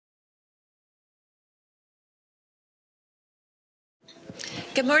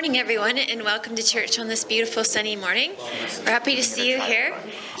Good morning, everyone, and welcome to church on this beautiful sunny morning. We're happy to see you here.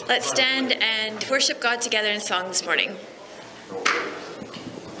 Let's stand and worship God together in song this morning.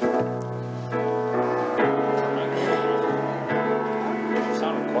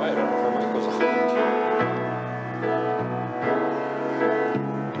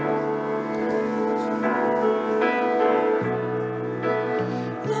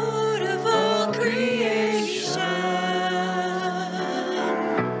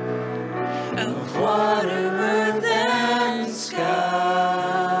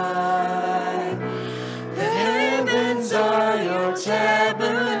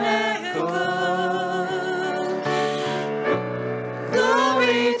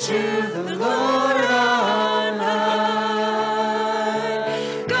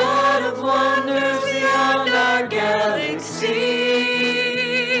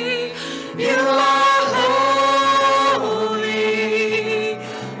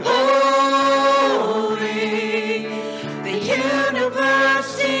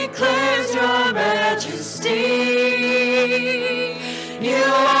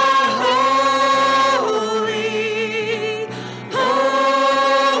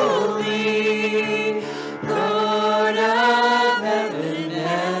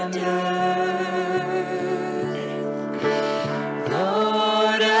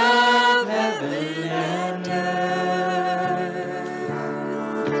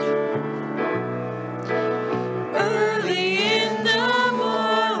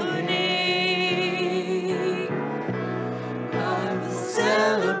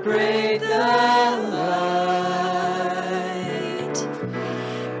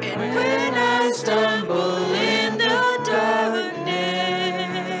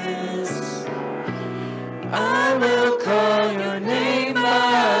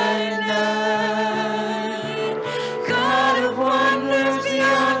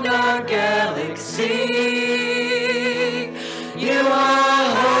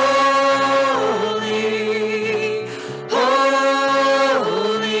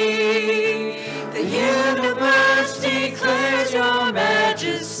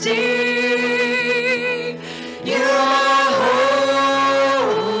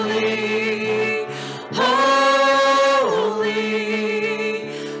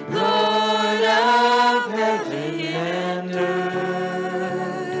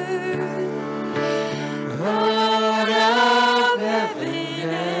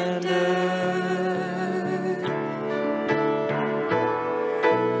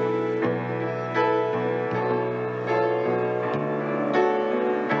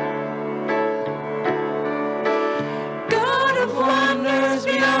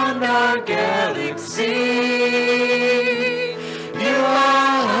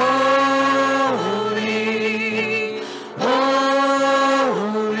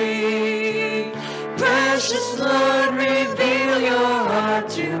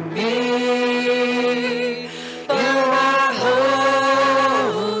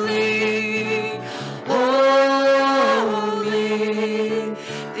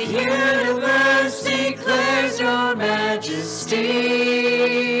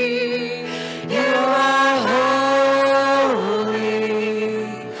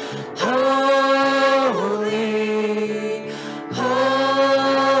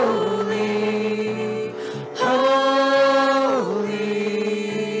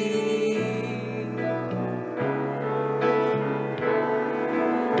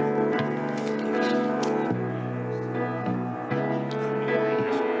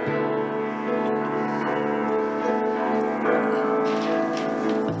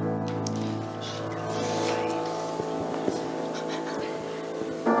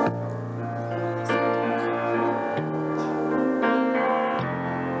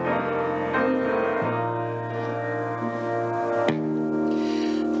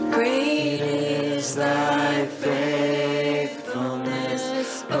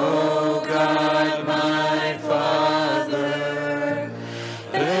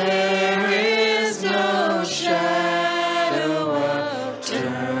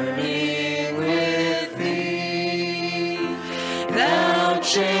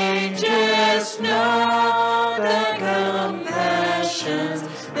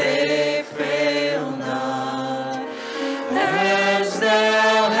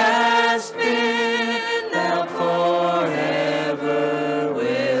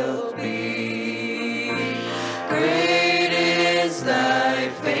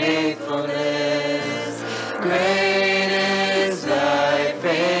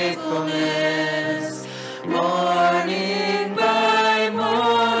 Morning by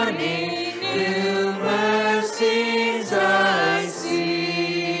morning, new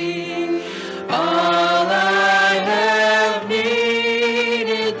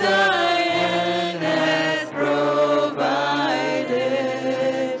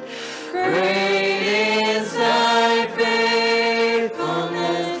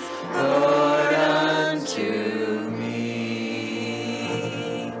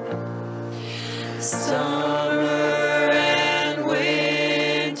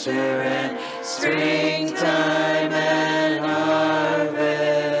winter and springtime and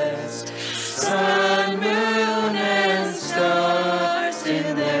harvest. Sun, moon, and stars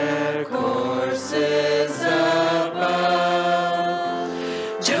in their courses above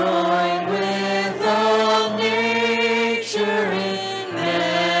join with all nature in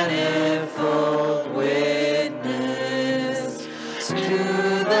manifold witness to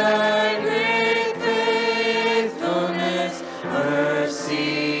thy great faithfulness,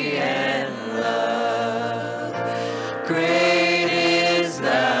 mercy, and love. Great is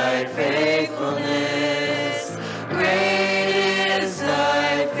thy faithfulness, great is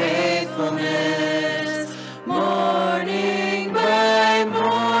thy faithfulness. Morning by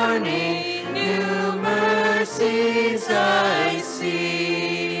morning, new mercies I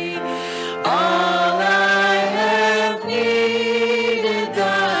see. All I have needed,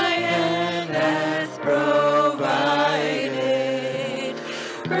 thy hand hath provided.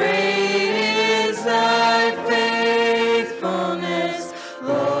 Great is thy faithfulness,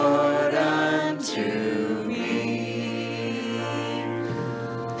 Lord, unto me.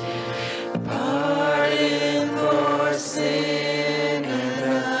 Pardon for sin and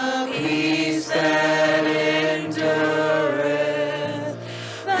a peace that endureth,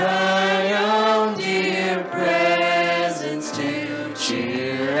 thy own dear presence to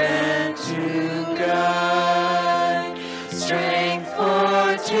cheer and to guide, strength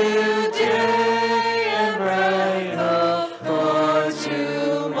for today and bright hope for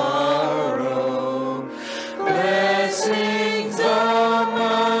tomorrow. Blessings all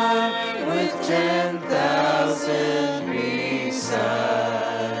mine with 10,000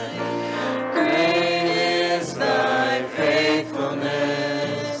 beside. Great is thy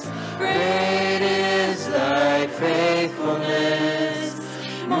faithfulness, great is thy faithfulness.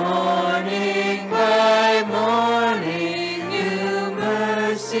 Morning by morning, new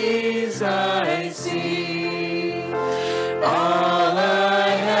mercies I see. All I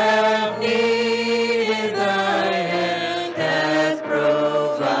have needed, thy hand hath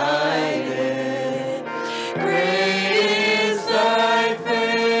provided. Great is thy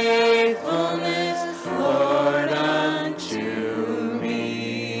faithfulness, Lord, unto me.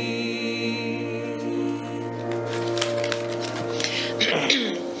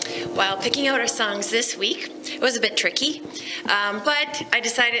 While picking out our songs this week, it was a bit tricky, but I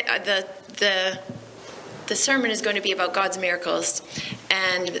decided the sermon is going to be about God's miracles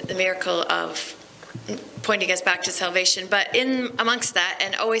and the miracle of pointing us back to salvation. But in amongst that,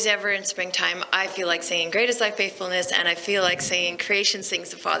 and always ever in springtime, I feel like singing "Great is Thy Faithfulness," and I feel like singing "Creation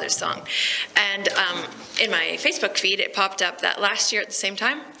Sings the Father's Song." And in my Facebook feed, it popped up that last year at the same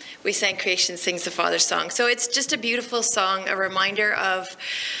time, we sang "Creation Sings the Father's Song." So it's just a beautiful song, a reminder of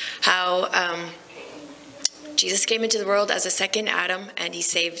how Jesus came into the world as a second Adam, and he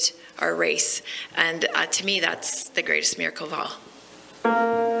saved our race. And to me, that's the greatest miracle of all.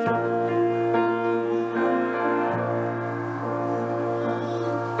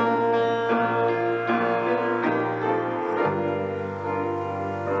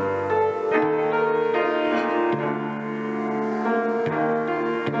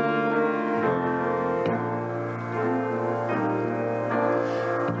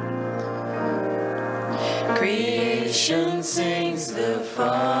 Creation sings the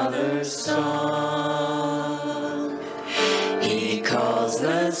Father's song. He calls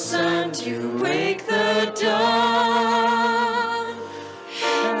the sun to wake the dawn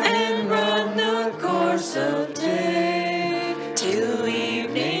and run the course of day till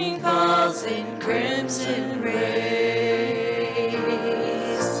evening falls in crimson rays.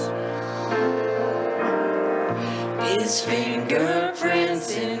 His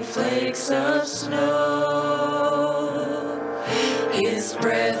fingerprints in flakes of snow, his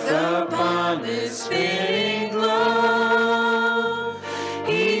breath upon this spinning globe.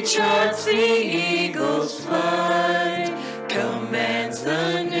 He charts the eagle's flight, commands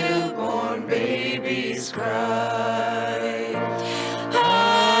the newborn baby's cry.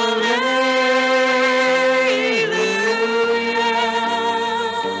 Hallelujah,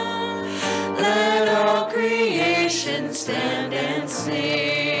 let all creation stand and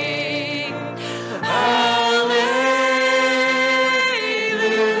sing. Hallelujah,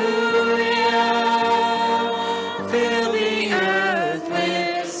 fill the earth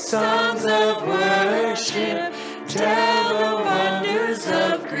with songs of worship, tell the wonders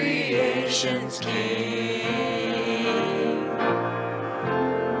of creation's King.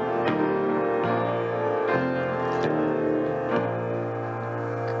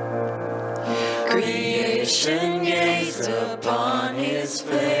 Creation gazed upon his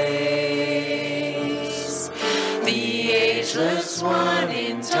face, the ageless one down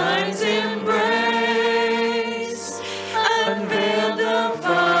in time's embrace, unveiled the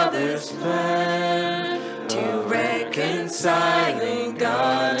Father's plan to reconciling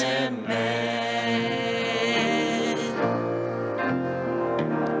God and man.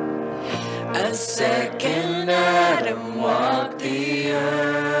 A second Adam walked the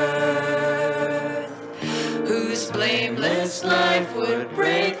earth, whose blameless life would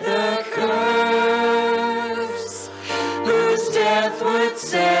break the curse, whose death would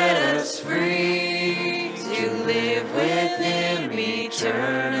set us free to live with Him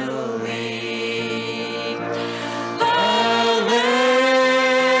eternally. Hallelujah,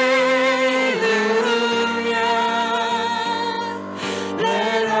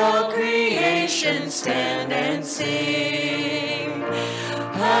 let all creation stand and sing.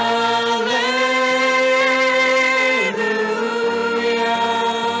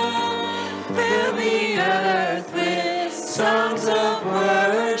 Songs of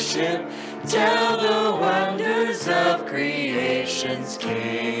worship tell the wonders of creation's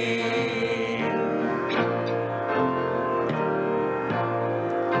King.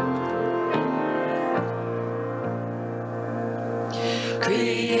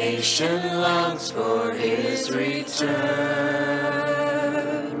 Creation longs for His return,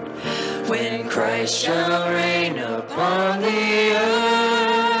 when Christ shall reign upon the earth.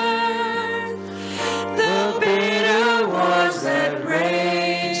 That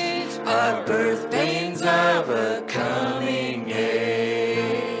rage are birth pains of a coming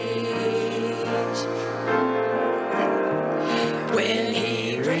age. When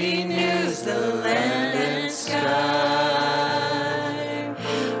He renews the land and sky,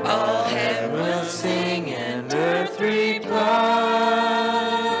 all heaven will sing and earth reply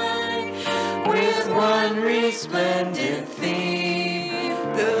with one resplendent theme,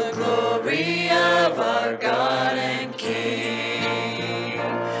 the glory of our God and King.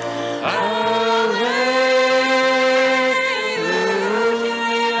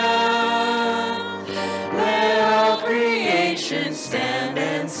 Stand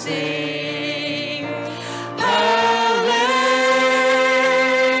and sing. Hallelujah.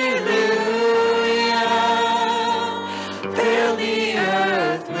 Fill the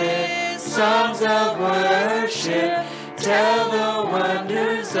earth with songs of worship. Tell the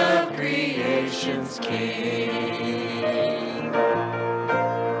wonders of creation's King.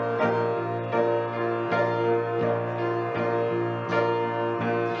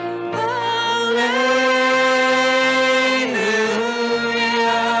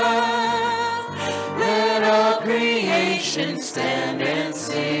 Stand and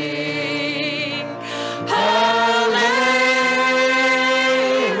sing. Hallelujah.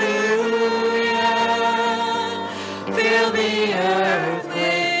 Fill the earth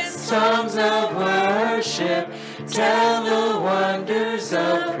with songs of worship. Tell the wonders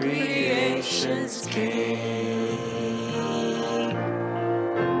of creation's King.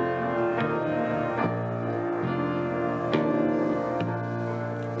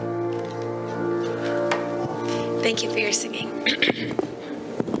 Thank you for your singing.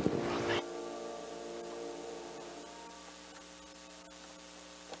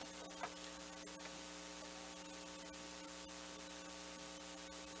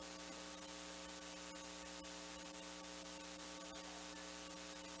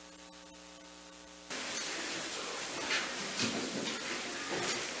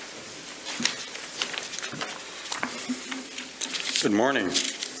 Good morning.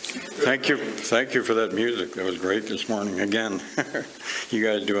 Thank you for that music. That was great this morning. Again, you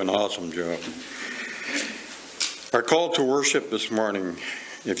guys do an awesome job. Our call to worship this morning,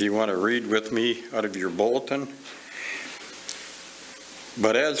 if you want to read with me out of your bulletin.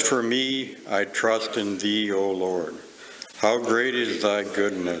 But as for me, I trust in Thee, O Lord. How great is Thy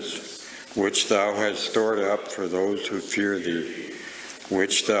goodness, which Thou hast stored up for those who fear Thee,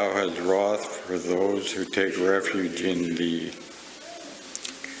 which Thou hast wrought for those who take refuge in Thee.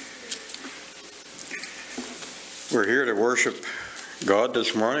 We're here to worship God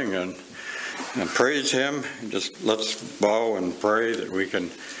this morning and praise Him. Just let's bow and pray that we can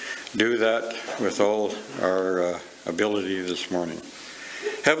do that with all our ability this morning.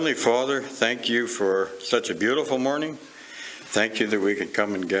 Heavenly Father, thank You for such a beautiful morning. Thank You that we could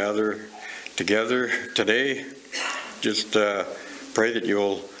come and gather together today. Just pray that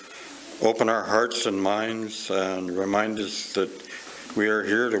You'll open our hearts and minds and remind us that we are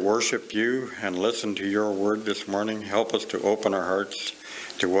here to worship You and listen to Your word this morning. Help us to open our hearts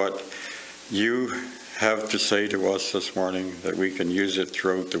to what You have to say to us this morning, that we can use it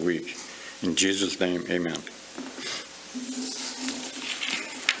throughout the week. In Jesus' name, amen.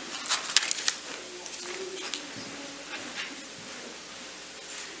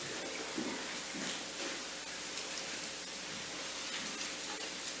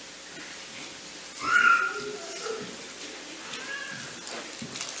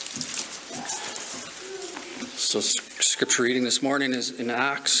 So scripture reading this morning is in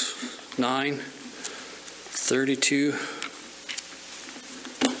Acts 9:32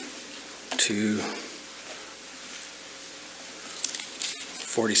 to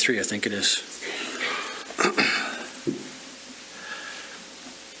 43, I think it is.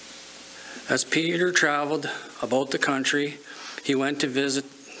 As Peter traveled about the country, he went to visit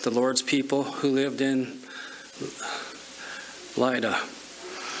the Lord's people who lived in Lydda.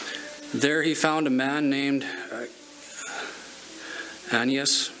 There he found a man named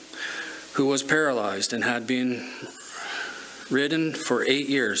Aeneas, who was paralyzed and had been ridden for 8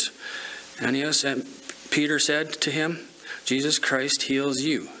 years. Aeneas and Peter said to him, "Jesus Christ heals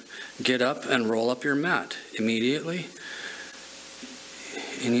you. Get up and roll up your mat." Immediately,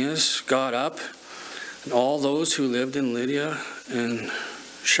 Aeneas got up, and all those who lived in Lydia and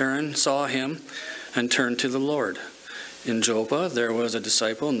Sharon saw him and turned to the Lord. In Joppa there was a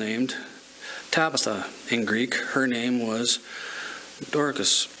disciple named Tabitha. In Greek, her name was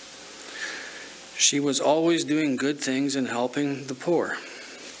Dorcas. She was always doing good things and helping the poor.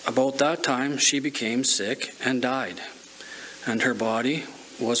 About that time she became sick and died, and her body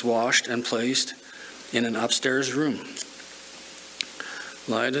was washed and placed in an upstairs room.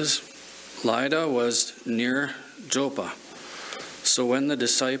 Lydda was near Joppa. So when the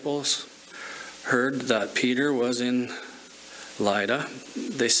disciples heard that Peter was in Lydda,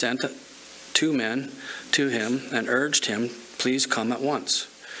 they sent 2 men to him and urged him, "Please come at once."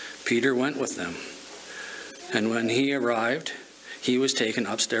 Peter went with them. And when he arrived, he was taken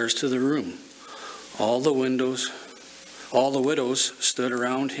upstairs to the room. All the widows stood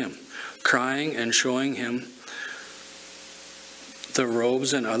around him, crying and showing him the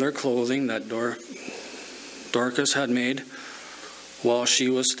robes and other clothing that Dorcas had made while she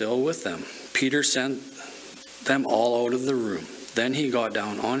was still with them. Peter sent them all out of the room. Then he got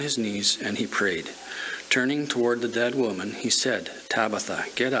down on his knees and he prayed. Turning toward the dead woman, he said, "Tabitha,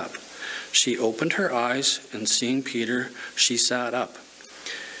 get up." She opened her eyes, and seeing Peter, she sat up.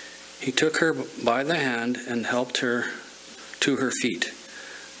 He took her by the hand and helped her to her feet.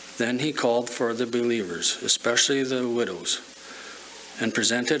 Then he called for the believers, especially the widows, and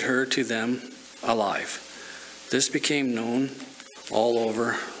presented her to them alive. This became known all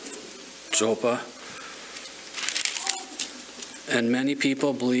over Joppa, and many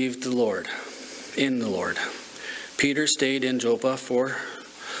people believed in the Lord. Peter stayed in Joppa for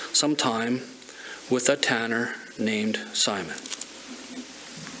some time with a tanner named Simon.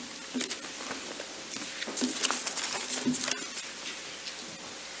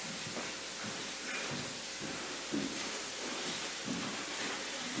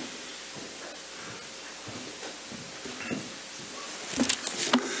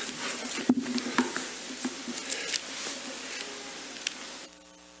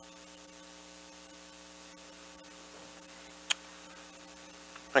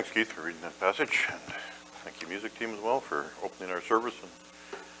 Thanks, Keith, for reading that passage, and thank you, music team, as well, for opening our service and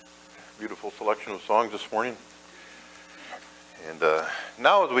beautiful selection of songs this morning. And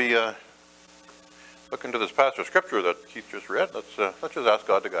now, as we look into this passage of scripture that Keith just read, let's just ask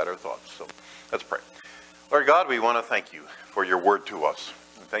God to guide our thoughts. So let's pray. Lord God, we want to thank you for your word to us.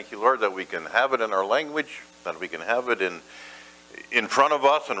 And thank you, Lord, that we can have it in our language, that we can have it in front of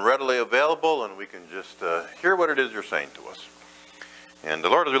us and readily available, and we can just hear what it is you're saying to us. And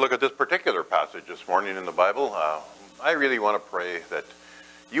Lord, as we look at this particular passage this morning in the Bible, I really want to pray that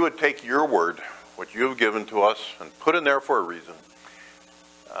you would take your word, which you have given to us, and put in there for a reason.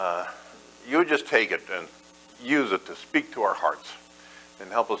 You would just take it and use it to speak to our hearts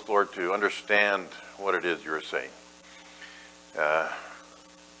and help us, Lord, to understand what it is you're saying.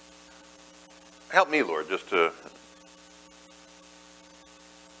 Help me, Lord, just to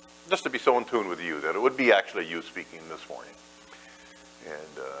be so in tune with you that it would be actually you speaking this morning.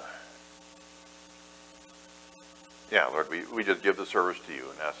 And Lord, we just give the service to you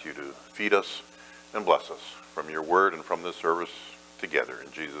and ask you to feed us and bless us from your word and from this service together.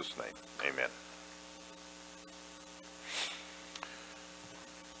 In Jesus' name, amen.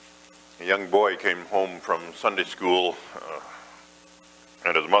 A young boy came home from Sunday school,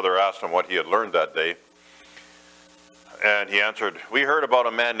 and his mother asked him what he had learned that day. And he answered, "We heard about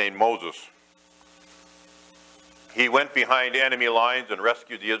a man named Moses. He went behind enemy lines and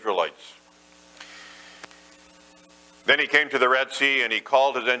rescued the Israelites. Then he came to the Red Sea and he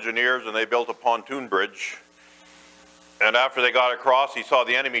called his engineers and they built a pontoon bridge. And after they got across, he saw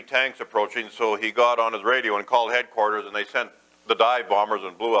the enemy tanks approaching, so he got on his radio and called headquarters and they sent the dive bombers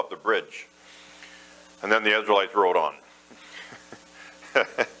and blew up the bridge. And then the Israelites rode on."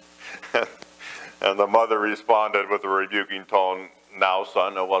 And the mother responded with a rebuking tone, "Now,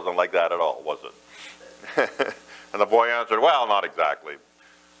 son, it wasn't like that at all, was it?" And the boy answered, well, not exactly.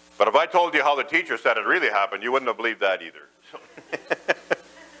 But if I told you how the teacher said it really happened, you wouldn't have believed that either.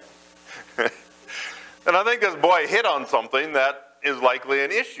 And I think this boy hit on something that is likely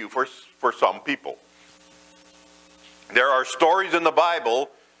an issue for some people. There are stories in the Bible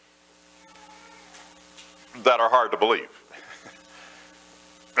that are hard to believe.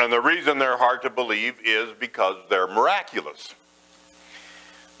 And the reason they're hard to believe is because they're miraculous.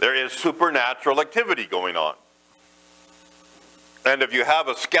 There is supernatural activity going on. And if you have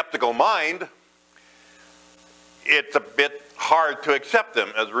a skeptical mind, it's a bit hard to accept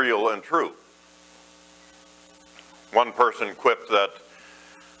them as real and true. One person quipped that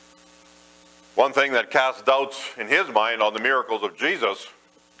one thing that casts doubts in his mind on the miracles of Jesus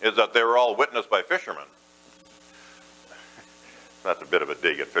is that they were all witnessed by fishermen. That's a bit of a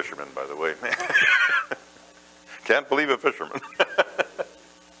dig at fishermen, by the way. Can't believe a fisherman.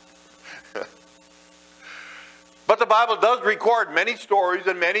 But the Bible does record many stories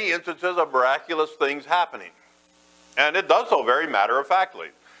and many instances of miraculous things happening. And it does so very matter-of-factly.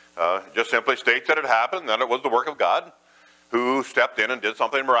 It just simply states that it happened, then it was the work of God who stepped in and did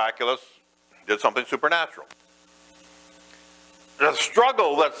something miraculous, did something supernatural. The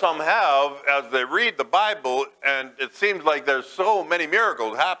struggle that some have as they read the Bible, and it seems like there's so many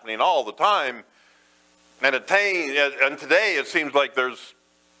miracles happening all the time, and today it seems like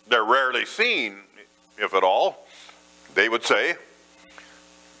they're rarely seen, if at all, they would say.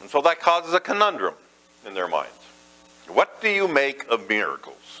 And so that causes a conundrum in their minds. What do you make of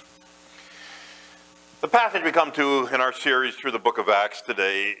miracles? The passage we come to in our series through the book of Acts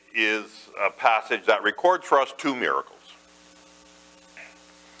today is a passage that records for us two miracles.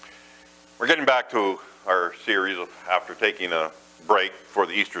 We're getting back to our series after taking a break for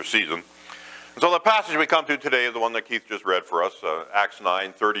the Easter season. And so the passage we come to today is the one that Keith just read for us, Acts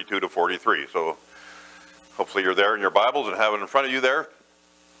 9, 32 to 43. So hopefully you're there in your Bibles and have it in front of you there.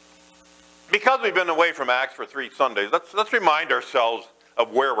 Because we've been away from Acts for 3 Sundays, let's remind ourselves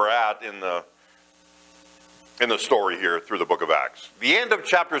of where we're at in the story here through the book of Acts. The end of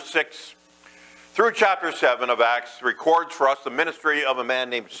chapter 6 through chapter 7 of Acts records for us the ministry of a man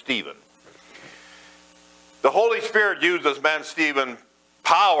named Stephen. The Holy Spirit used this man Stephen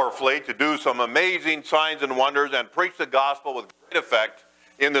powerfully to do some amazing signs and wonders and preach the gospel with great effect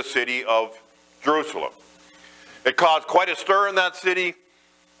in the city of Jerusalem. It caused quite a stir in that city,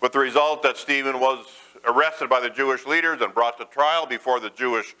 with the result that Stephen was arrested by the Jewish leaders and brought to trial before the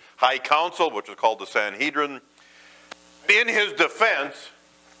Jewish High Council, which is called the Sanhedrin. In his defense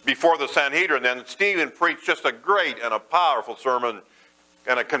before the Sanhedrin, then, Stephen preached just a great and a powerful sermon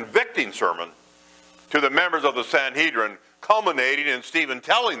and a convicting sermon to the members of the Sanhedrin, culminating in Stephen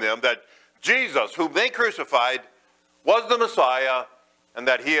telling them that Jesus, whom they crucified, was the Messiah and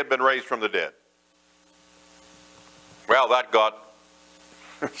that he had been raised from the dead. Well, that got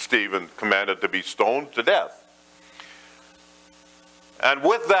Stephen commanded to be stoned to death. And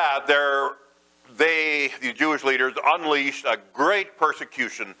with that, the Jewish leaders, unleashed a great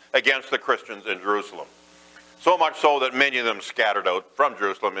persecution against the Christians in Jerusalem. So much so that many of them scattered out from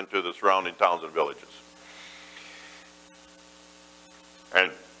Jerusalem into the surrounding towns and villages.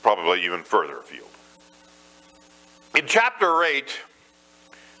 And probably even further afield. In chapter 8,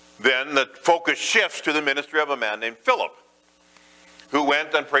 then, the focus shifts to the ministry of a man named Philip, who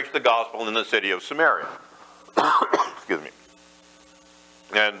went and preached the gospel in the city of Samaria. Excuse me.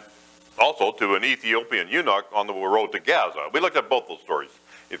 And also to an Ethiopian eunuch on the road to Gaza. We looked at both those stories,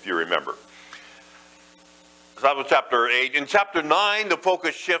 if you remember. So that was chapter 8. In chapter 9, the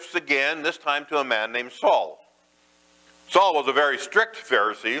focus shifts again, this time to a man named Saul. Saul was a very strict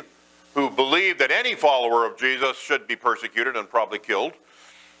Pharisee who believed that any follower of Jesus should be persecuted and probably killed.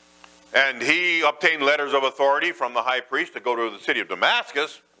 And he obtained letters of authority from the high priest to go to the city of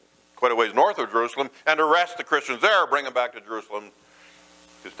Damascus, quite a ways north of Jerusalem, and arrest the Christians there, bring them back to Jerusalem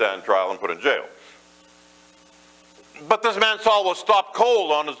to stand trial and put in jail. But this man Saul was stopped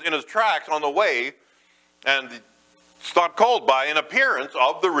cold in his tracks on the way, and stopped cold by an appearance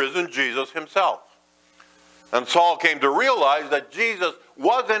of the risen Jesus himself. And Saul came to realize that Jesus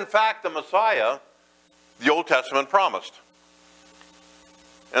was in fact the Messiah the Old Testament promised.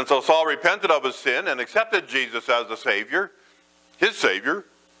 And so Saul repented of his sin and accepted Jesus as the Savior, his Savior.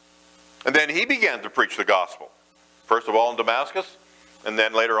 And then he began to preach the gospel. First of all in Damascus, and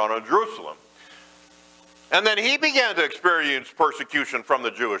then later on in Jerusalem. And then he began to experience persecution from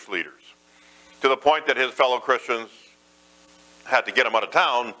the Jewish leaders, to the point that his fellow Christians had to get him out of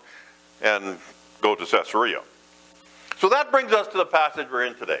town and go to Caesarea. So that brings us to the passage we're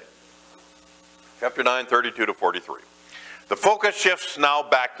in today. Chapter 9, 32 to 43. The focus shifts now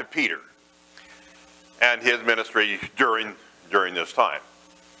back to Peter. and his ministry during this time.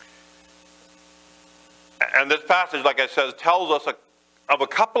 And this passage, like I said, tells us of a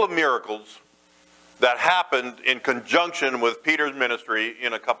couple of miracles that happened in conjunction with Peter's ministry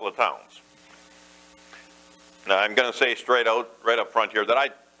in a couple of towns. Now, I'm going to say right up front here,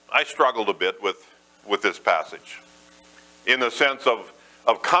 that I struggled a bit with this passage, in the sense of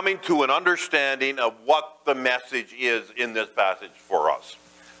coming to an understanding of what the message is in this passage for us.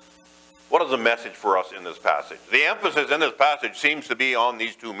 What is the message for us in this passage? The emphasis in this passage seems to be on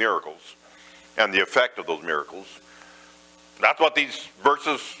these two miracles and the effect of those miracles. That's what these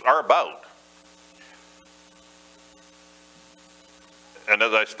verses are about. And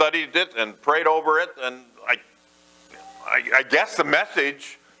as I studied it and prayed over it, and I guess the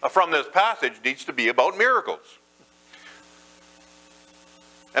message from this passage needs to be about miracles.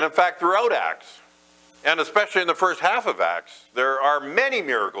 And in fact, throughout Acts, and especially in the first half of Acts, there are many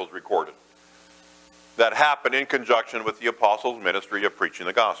miracles recorded that happen in conjunction with the apostles' ministry of preaching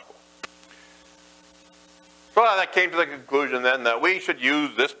the gospel. So that came to the conclusion then that we should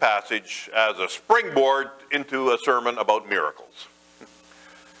use this passage as a springboard into a sermon about miracles.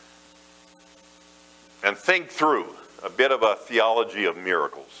 And think through a bit of a theology of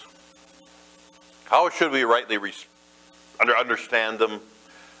miracles. How should we rightly understand them?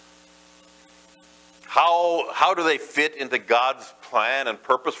 How do they fit into God's plan and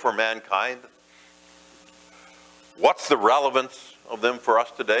purpose for mankind? What's the relevance of them for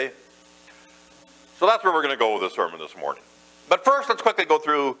us today? So that's where we're going to go with this sermon this morning. But first, let's quickly go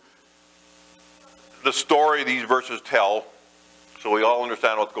through the story these verses tell, so we all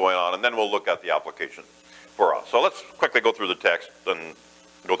understand what's going on, and then we'll look at the application for us. So let's quickly go through the text and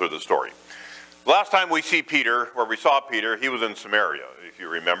go through the story. Last time we saw Peter, he was in Samaria. If you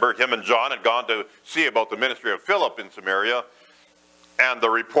remember, him and John had gone to see about the ministry of Philip in Samaria and the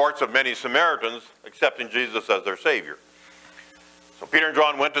reports of many Samaritans accepting Jesus as their Savior. So Peter and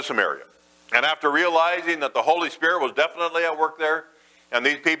John went to Samaria. And after realizing that the Holy Spirit was definitely at work there, and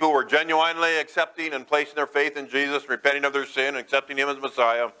these people were genuinely accepting and placing their faith in Jesus, repenting of their sin, and accepting Him as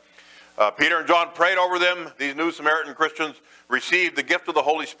Messiah, Peter and John prayed over them. These new Samaritan Christians received the gift of the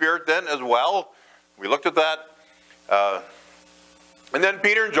Holy Spirit then as well. We looked at that. And then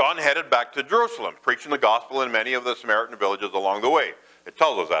Peter and John headed back to Jerusalem, preaching the gospel in many of the Samaritan villages along the way. It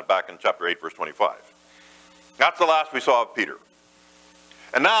tells us that back in chapter 8, verse 25. That's the last we saw of Peter.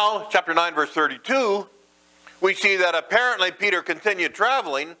 And now, chapter 9, verse 32, we see that apparently Peter continued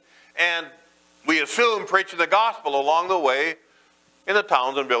traveling, and we assume preaching the gospel along the way in the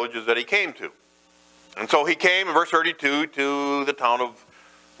towns and villages that he came to. And so he came, in verse 32, to the town of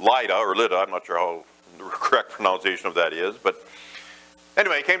Lydda, or Lydda, I'm not sure how the correct pronunciation of that is, but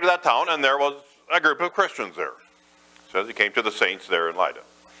anyway, he came to that town, and there was a group of Christians there. It says he came to the saints there in Lydda.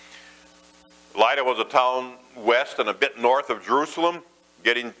 Lydda was a town west and a bit north of Jerusalem,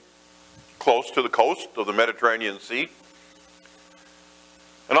 getting close to the coast of the Mediterranean Sea.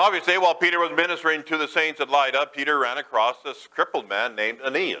 And obviously, while Peter was ministering to the saints at Lydda, Peter ran across this crippled man named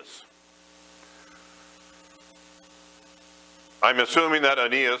Aeneas. I'm assuming that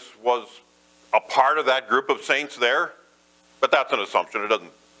Aeneas was a part of that group of saints there, but that's an assumption. It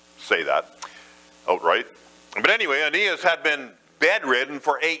doesn't say that outright. But anyway, Aeneas had been bedridden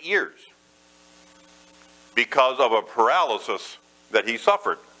for 8 years because of a paralysis that he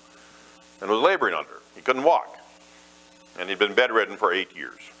suffered and was laboring under. He couldn't walk. And he'd been bedridden for 8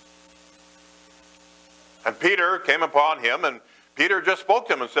 years. And Peter came upon him, and Peter just spoke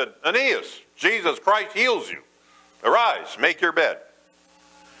to him and said, Aeneas, Jesus Christ heals you. Arise, make your bed.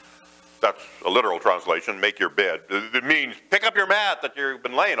 That's a literal translation, make your bed. It means pick up your mat that you've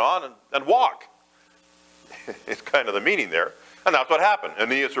been laying on and walk. It's kind of the meaning there. And that's what happened.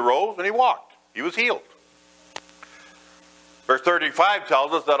 Aeneas arose and he walked. He was healed. Verse 35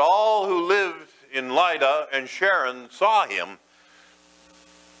 tells us that all who lived in Lydda and Sharon saw him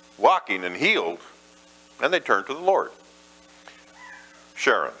walking and healed, and they turned to the Lord.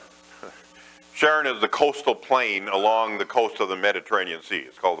 Sharon. Sharon is the coastal plain along the coast of the Mediterranean Sea.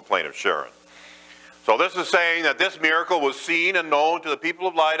 It's called the plain of Sharon. So this is saying that this miracle was seen and known to the people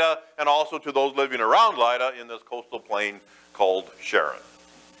of Lydda and also to those living around Lydda in this coastal plain called Sharon.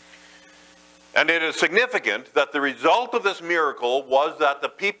 And it is significant that the result of this miracle was that the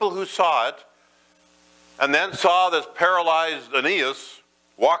people who saw it and then saw this paralyzed Aeneas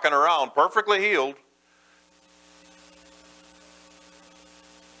walking around perfectly healed,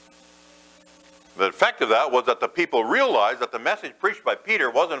 the effect of that was that the people realized that the message preached by Peter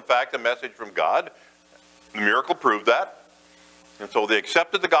was in fact a message from God. The miracle proved that. And so they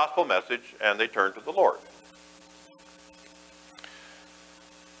accepted the gospel message and they turned to the Lord.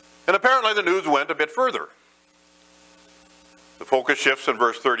 And apparently the news went a bit further. The focus shifts in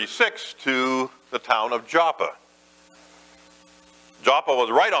verse 36 to the town of Joppa. Joppa was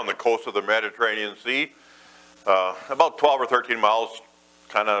right on the coast of the Mediterranean Sea, about 12 or 13 miles,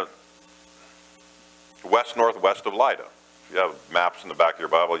 kind of west-northwest of Lydda. If you have maps in the back of your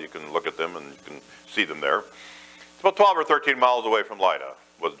Bible, you can look at them and you can see them there. It's about 12 or 13 miles away from Lydda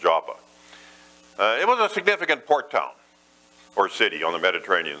was Joppa. It was a significant port town or city on the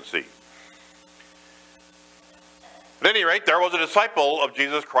Mediterranean Sea. At any rate, there was a disciple of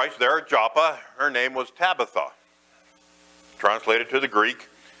Jesus Christ there at Joppa. Her name was Tabitha. Translated to the Greek,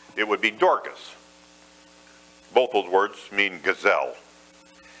 it would be Dorcas. Both those words mean gazelle.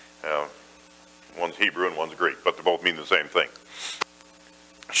 One's Hebrew and one's Greek, but they both mean the same thing.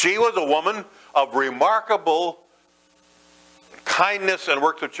 She was a woman of remarkable kindness and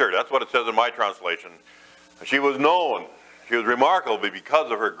works of charity. That's what it says in my translation. She was known, she was remarkable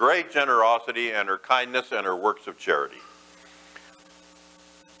because of her great generosity and her kindness and her works of charity.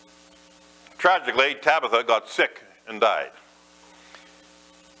 Tragically, Tabitha got sick and died.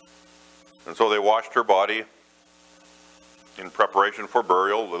 And so they washed her body in preparation for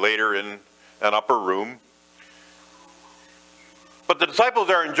burial, later in an upper room. But the disciples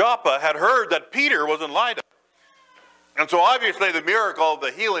there in Joppa had heard that Peter was in Lydda. And so obviously the miracle of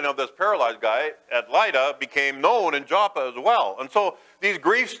the healing of this paralyzed guy at Lydda became known in Joppa as well. And so these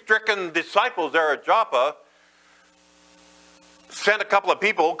grief-stricken disciples there at Joppa sent a couple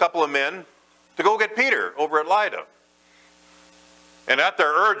of men, to go get Peter over at Lydda. And at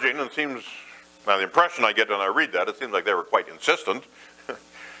their urging, it seems, now the impression I get when I read that, it seems like they were quite insistent.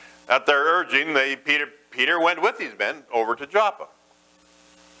 At their urging, Peter went with these men over to Joppa.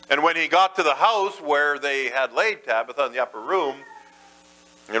 And when he got to the house where they had laid Tabitha in the upper room,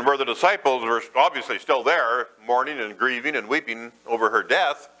 and where the disciples were obviously still there, mourning and grieving and weeping over her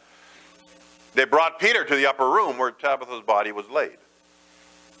death, they brought Peter to the upper room where Tabitha's body was laid.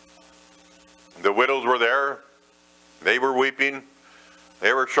 The widows were there. They were weeping.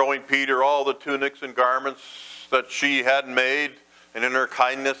 They were showing Peter all the tunics and garments that she had made and in her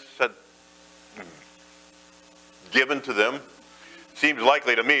kindness had given to them. Seems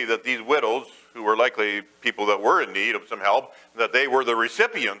likely to me that these widows, who were likely people that were in need of some help, that they were the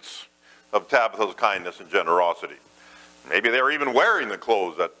recipients of Tabitha's kindness and generosity. Maybe they were even wearing the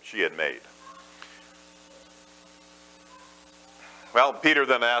clothes that she had made. Well, Peter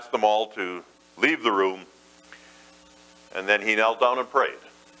then asked them all to leave the room, and then he knelt down and prayed.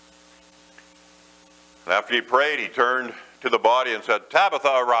 And after he prayed, he turned to the body and said,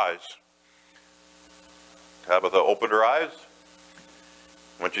 "Tabitha, arise." Tabitha opened her eyes.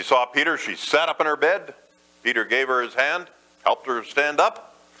 When she saw Peter, she sat up in her bed. Peter gave her his hand, helped her stand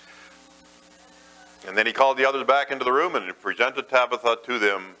up. And then he called the others back into the room and presented Tabitha to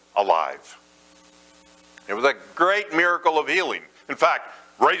them alive. It was a great miracle of healing. In fact,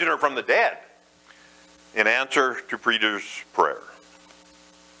 raising her from the dead in answer to Peter's prayer.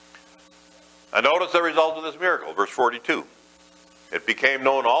 And notice the result of this miracle, verse 42. It became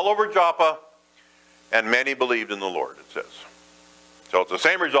known all over Joppa, and many believed in the Lord, it says. So it's the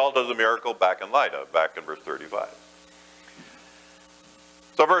same result as the miracle back in Lydda, back in verse 35.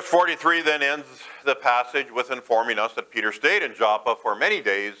 So verse 43 then ends the passage with informing us that Peter stayed in Joppa for many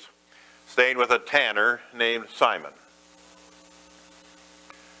days, staying with a tanner named Simon.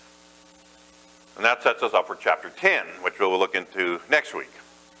 And that sets us up for chapter 10, which we'll look into next week.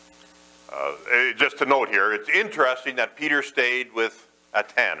 Just to note here, it's interesting that Peter stayed with a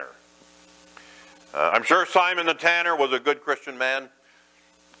tanner. I'm sure Simon the tanner was a good Christian man,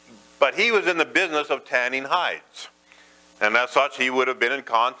 but he was in the business of tanning hides. And as such, he would have been in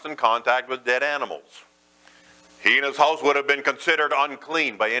constant contact with dead animals. He and his house would have been considered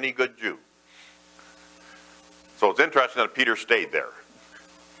unclean by any good Jew. So it's interesting that Peter stayed there.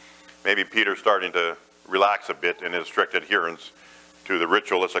 Maybe Peter's starting to relax a bit in his strict adherence to the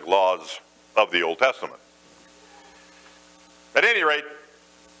ritualistic laws of the Old Testament. At any rate,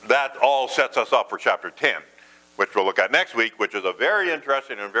 that all sets us up for chapter 10, which we'll look at next week, which is a very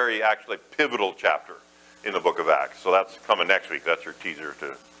interesting and very actually pivotal chapter in the book of Acts. So that's coming next week. That's your teaser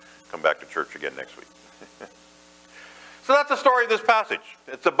to come back to church again next week. So that's the story of this passage.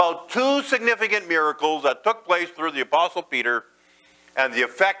 It's about two significant miracles that took place through the Apostle Peter and the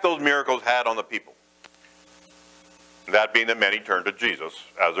effect those miracles had on the people. That being that many turned to Jesus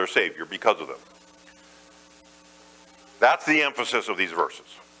as their Savior because of them. That's the emphasis of these verses.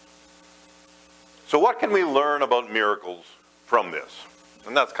 So what can we learn about miracles from this?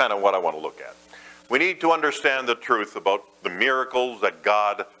 And that's kind of what I want to look at. We need to understand the truth about the miracles that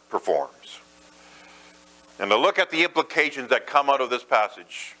God performs. And to look at the implications that come out of this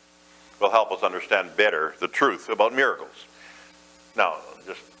passage will help us understand better the truth about miracles. Now,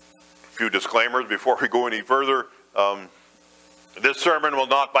 just a few disclaimers before we go any further. This sermon will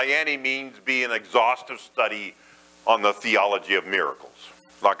not by any means be an exhaustive study on the theology of miracles.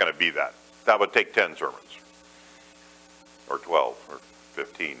 It's not going to be that. That would take 10 sermons, or 12, or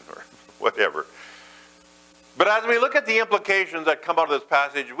 15, or whatever. But as we look at the implications that come out of this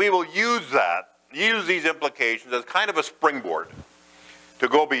passage, we will use these implications as kind of a springboard to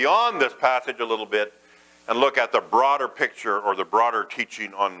go beyond this passage a little bit and look at the broader picture or the broader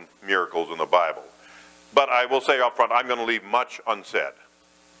teaching on miracles in the Bible. But I will say up front, I'm going to leave much unsaid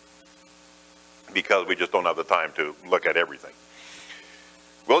because we just don't have the time to look at everything.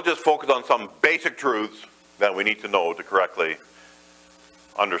 We'll just focus on some basic truths that we need to know to correctly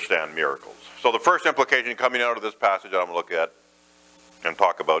understand miracles. So the first implication coming out of this passage that I'm going to look at and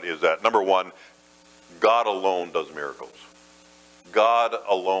talk about is that, number one, God alone does miracles. God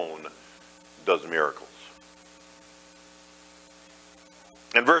alone does miracles.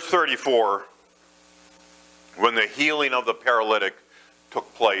 In verse 34, when the healing of the paralytic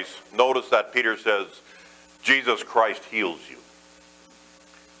took place, notice that Peter says, Jesus Christ heals you.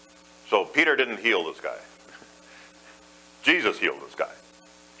 So Peter didn't heal this guy. Jesus healed this guy.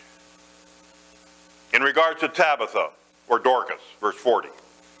 In regards to Tabitha, or Dorcas, verse 40,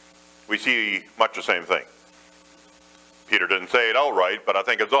 we see much the same thing. Peter didn't say it outright, but I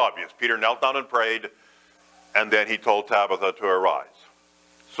think it's obvious. Peter knelt down and prayed, and then he told Tabitha to arise.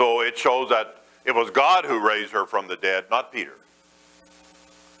 So it shows that it was God who raised her from the dead, not Peter.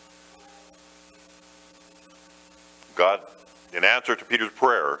 God, in answer to Peter's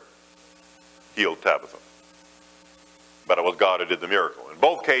prayer, healed Tabitha. But it was God who did the miracle. In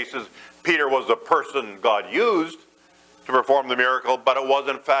both cases, Peter was the person God used to perform the miracle, but it was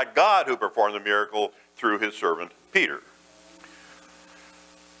in fact God who performed the miracle through his servant Peter.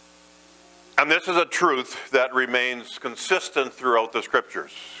 And this is a truth that remains consistent throughout the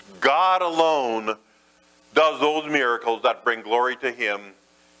scriptures. God alone does those miracles that bring glory to him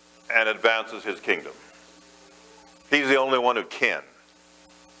and advances his kingdom. He's the only one who can.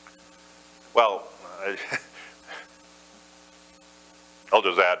 Well, I'll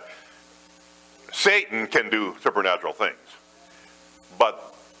just add, Satan can do supernatural things,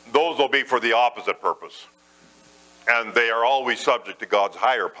 but those will be for the opposite purpose. And they are always subject to God's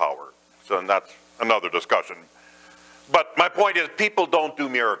higher power. So and that's another discussion. But my point is, people don't do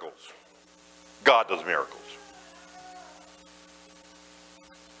miracles. God does miracles.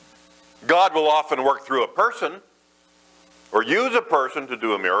 God will often work through a person or use a person to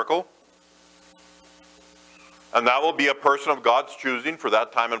do a miracle. And that will be a person of God's choosing for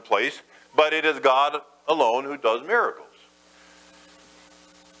that time and place. But it is God alone who does miracles.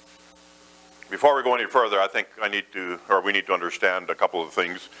 Before we go any further, I think we need to understand a couple of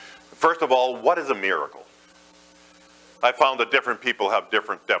things. First of all, what is a miracle? I found that different people have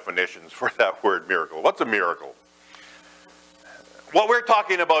different definitions for that word miracle. What's a miracle? What we're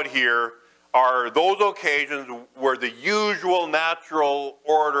talking about here are those occasions where the usual natural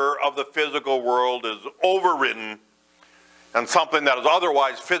order of the physical world is overridden and something that is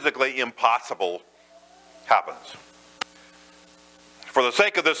otherwise physically impossible happens. For the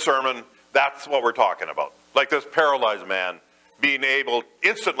sake of this sermon, that's what we're talking about. Like this paralyzed man being able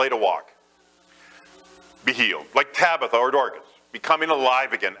instantly to walk, be healed. Like Tabitha or Dorcas, becoming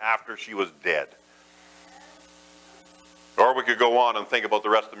alive again after she was dead. Or we could go on and think about the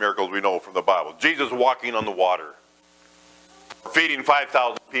rest of the miracles we know from the Bible. Jesus walking on the water, feeding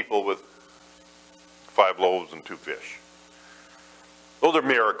 5,000 people with 5 loaves and 2 fish. Those are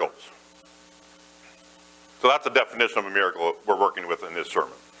miracles. So that's the definition of a miracle we're working with in this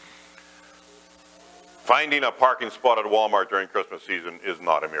sermon. Finding a parking spot at Walmart during Christmas season is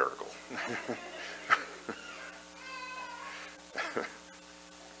not a miracle.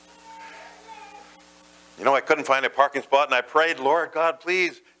 You know, I couldn't find a parking spot, and I prayed, Lord God,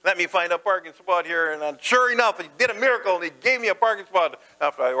 please let me find a parking spot here. And sure enough, he did a miracle, and he gave me a parking spot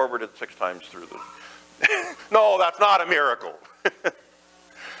after I ordered it 6 times through the... No, that's not a miracle.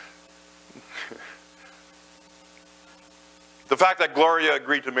 The fact that Gloria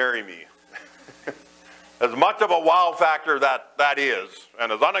agreed to marry me, as much of a wow factor that is,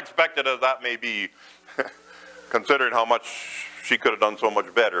 and as unexpected as that may be, considering how much she could have done so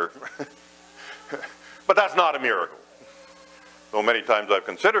much better, but that's not a miracle. Though many times I've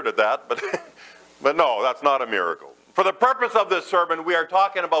considered it that, but no, that's not a miracle. For the purpose of this sermon, we are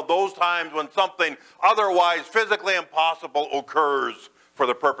talking about those times when something otherwise physically impossible occurs for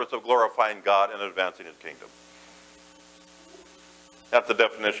the purpose of glorifying God and advancing his kingdom. That's the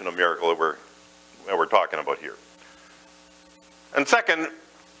definition of miracle that we're talking about here. And second,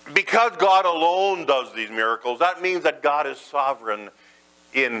 because God alone does these miracles, that means that God is sovereign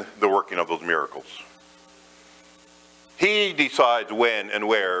in the working of those miracles. He decides when and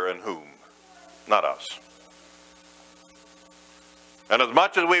where and whom, not us. And as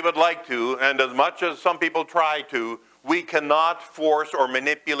much as we would like to, and as much as some people try to, we cannot force or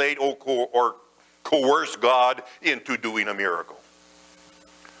manipulate or coerce God into doing a miracle.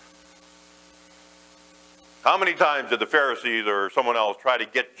 How many times did the Pharisees or someone else try to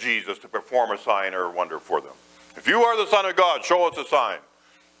get Jesus to perform a sign or a wonder for them? If you are the Son of God, show us a sign.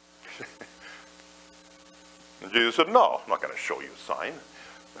 And Jesus said, no, I'm not going to show you a sign.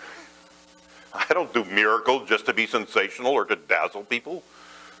 I don't do miracles just to be sensational or to dazzle people.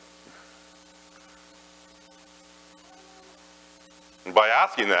 And by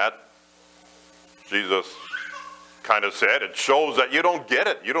asking that, Jesus kind of said, it shows that you don't get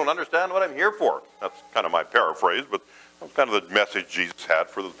it. You don't understand what I'm here for. That's kind of my paraphrase, but that's kind of the message Jesus had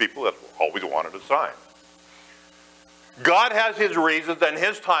for the people that always wanted a sign. God has his reasons and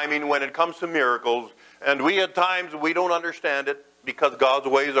his timing when it comes to miracles, and we at times, we don't understand it because God's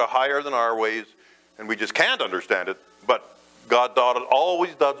ways are higher than our ways, and we just can't understand it, but God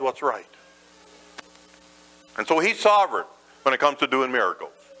always does what's right. And so he's sovereign when it comes to doing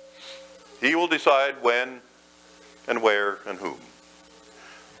miracles. He will decide when and where and whom.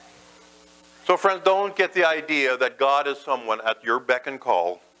 So friends, don't get the idea that God is someone at your beck and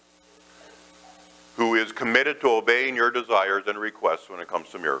call who is committed to obeying your desires and requests when it comes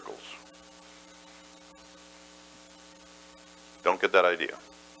to miracles. Don't get that idea.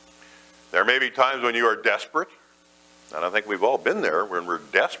 There may be times when you are desperate, and I think we've all been there when we're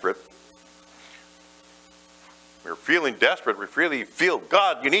desperate. We're feeling desperate. We really feel,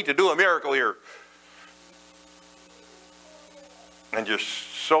 God, you need to do a miracle here. And you're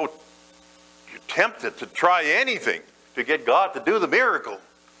tempted to try anything to get God to do the miracle.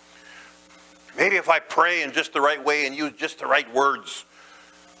 Maybe if I pray in just the right way and use just the right words,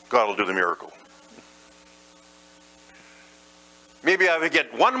 God will do the miracle. Maybe I would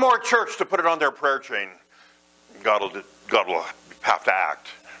get one more church to put it on their prayer chain. God will have to act.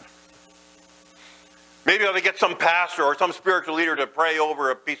 Maybe I would get some pastor or some spiritual leader to pray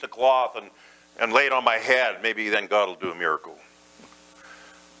over a piece of cloth and lay it on my head. Maybe then God will do a miracle.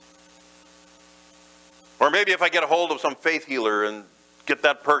 Or maybe if I get a hold of some faith healer and get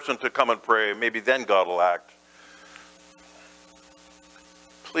that person to come and pray, maybe then God will act.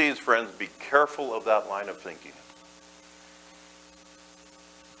 Please, friends, be careful of that line of thinking.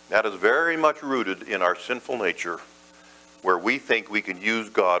 That is very much rooted in our sinful nature, where we think we can use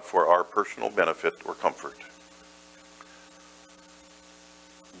God for our personal benefit or comfort.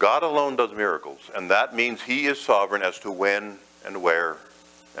 God alone does miracles, and that means he is sovereign as to when and where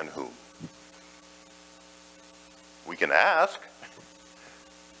and whom. We can ask.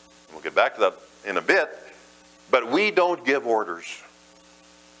 We'll get back to that in a bit. But we don't give orders.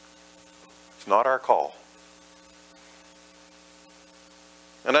 It's not our call.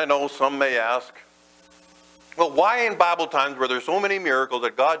 And I know some may ask, well, why in Bible times were there so many miracles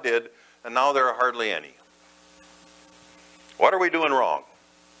that God did and now there are hardly any? What are we doing wrong?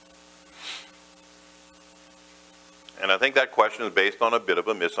 And I think that question is based on a bit of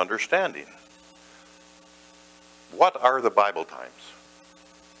a misunderstanding. What are the Bible times?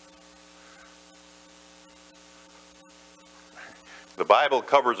 The Bible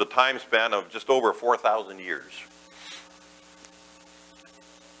covers a time span of just over 4,000 years.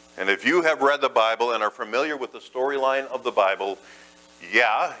 And if you have read the Bible and are familiar with the storyline of the Bible,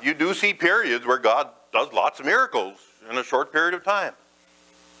 yeah, you do see periods where God does lots of miracles in a short period of time.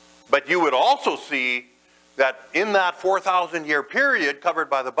 But you would also see that in that 4,000-year period covered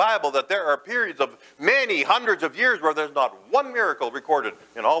by the Bible, that there are periods of many hundreds of years where there's not one miracle recorded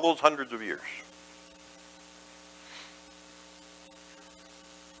in all those hundreds of years.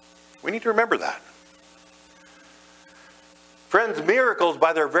 We need to remember that. Friends, miracles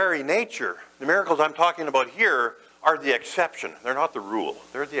by their very nature, the miracles I'm talking about here, are the exception. They're not the rule.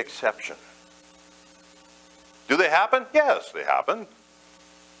 They're the exception. Do they happen? Yes, they happen.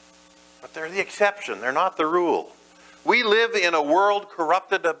 But they're the exception. They're not the rule. We live in a world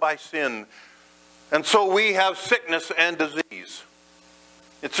corrupted by sin, and so we have sickness and disease.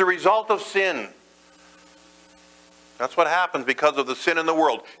 It's a result of sin. That's what happens because of the sin in the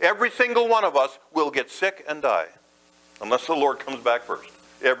world. Every single one of us will get sick and die. Unless the Lord comes back first.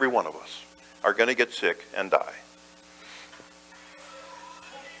 Every one of us are going to get sick and die.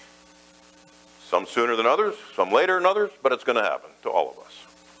 Some sooner than others, some later than others, but it's going to happen to all of us.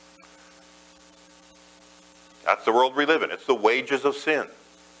 That's the world we live in. It's the wages of sin.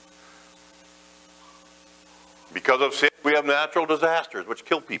 Because of sin, we have natural disasters which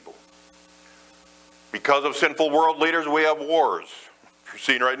kill people. Because of sinful world leaders, we have wars. You're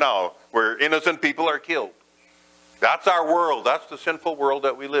seeing right now where innocent people are killed. That's our world. That's the sinful world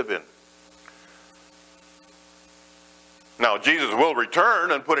that we live in. Now, Jesus will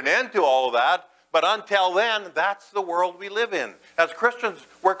return and put an end to all of that, but until then, that's the world we live in. As Christians,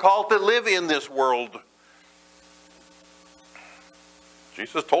 we're called to live in this world.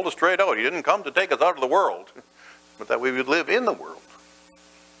 Jesus told us straight out, he didn't come to take us out of the world, but that we would live in the world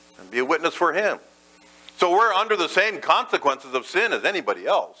and be a witness for him. So we're under the same consequences of sin as anybody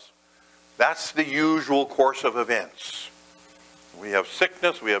else. That's the usual course of events. We have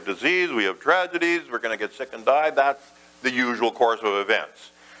sickness, we have disease, we have tragedies, we're going to get sick and die. That's the usual course of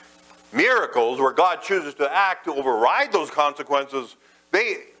events. Miracles, where God chooses to act to override those consequences,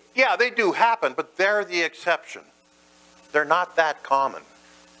 they do happen, but they're the exception. They're not that common.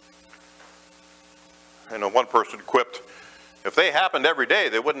 I know one person quipped, if they happened every day,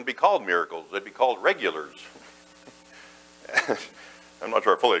 they wouldn't be called miracles. They'd be called regulars. I'm not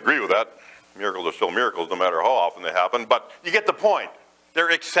sure I fully agree with that. Miracles are still miracles no matter how often they happen, but you get the point. They're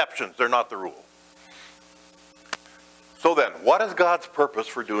exceptions. They're not the rule. So then, what is God's purpose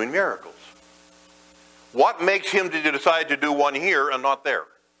for doing miracles? What makes him to decide to do one here and not there?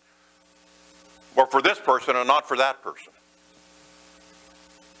 Or for this person and not for that person?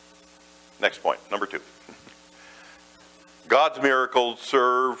 Next point, number 2. God's miracles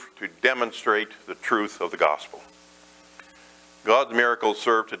serve to demonstrate the truth of the gospel. God's miracles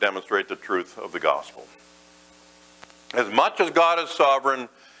serve to demonstrate the truth of the gospel. As much as God is sovereign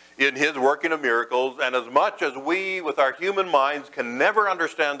in his working of miracles, and as much as we, with our human minds, can never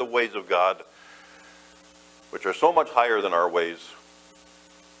understand the ways of God, which are so much higher than our ways,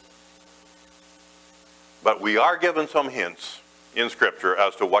 but we are given some hints in Scripture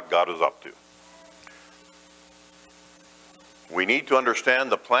as to what God is up to. We need to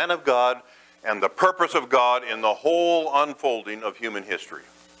understand the plan of God and the purpose of God in the whole unfolding of human history,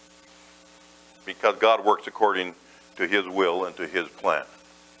 because God works according to his will and to his plan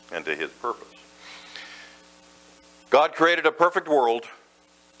and to his purpose. God created a perfect world,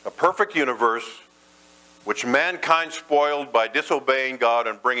 a perfect universe, which mankind spoiled by disobeying God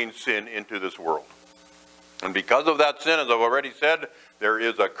and bringing sin into this world. And because of that sin, as I've already said, there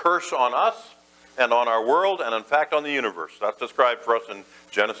is a curse on us and on our world and in fact on the universe. That's described for us in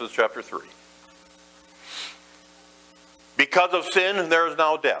Genesis chapter 3. Because of sin, there is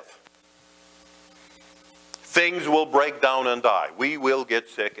now death. Things will break down and die. We will get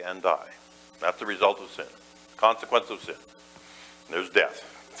sick and die. That's the result of sin. Consequence of sin. There's death.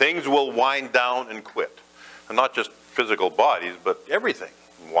 Things will wind down and quit. And not just physical bodies, but everything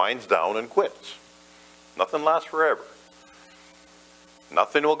winds down and quits. Nothing lasts forever.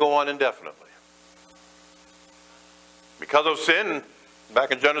 Nothing will go on indefinitely. Because of sin,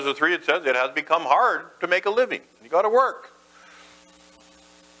 back in Genesis 3 it says it has become hard to make a living. You got to work.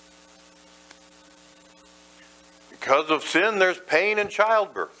 Because of sin, there's pain in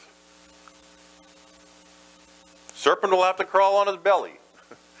childbirth. Serpent will have to crawl on his belly.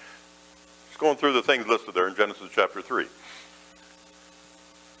 Just going through the things listed there in Genesis chapter 3.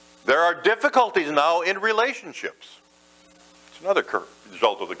 There are difficulties now in relationships. It's another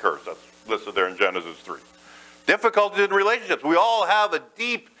result of the curse that's listed there in Genesis 3. Difficulties in relationships. We all have a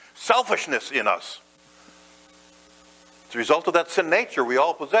deep selfishness in us. It's a result of that sin nature we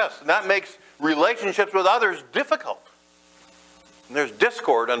all possess. And that makes relationships with others difficult. And there's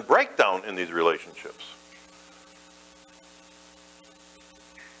discord and breakdown in these relationships.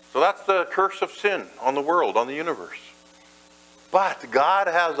 So that's the curse of sin on the world, on the universe. But God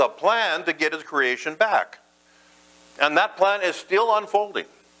has a plan to get his creation back. And that plan is still unfolding.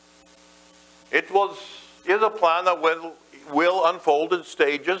 It is a plan that will unfold in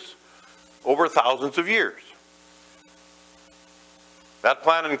stages over thousands of years. That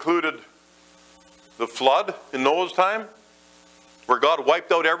plan included the flood in Noah's time, where God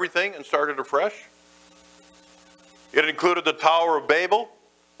wiped out everything and started afresh. It included the Tower of Babel,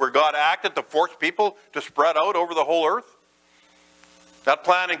 where God acted to force people to spread out over the whole earth. That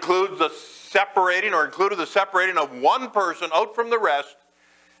plan included the separating of one person out from the rest,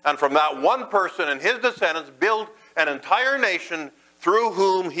 and from that one person and his descendants build an entire nation through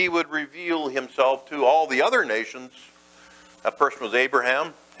whom he would reveal himself to all the other nations. That person was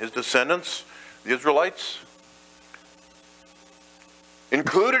Abraham, his descendants, the Israelites.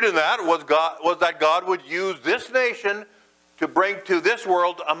 Included in that was that God would use this nation to bring to this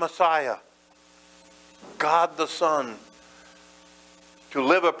world a Messiah, God the Son, to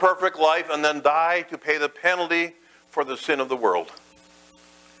live a perfect life and then die to pay the penalty for the sin of the world.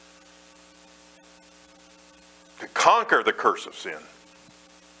 To conquer the curse of sin,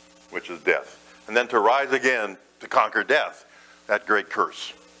 which is death, and then to rise again to conquer death, that great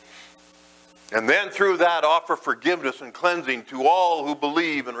curse. And then through that offer forgiveness and cleansing to all who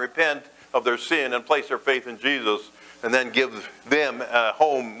believe and repent of their sin and place their faith in Jesus, and then give them a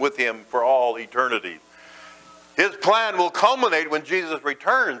home with him for all eternity. His plan will culminate when Jesus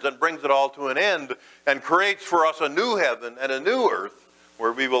returns and brings it all to an end and creates for us a new heaven and a new earth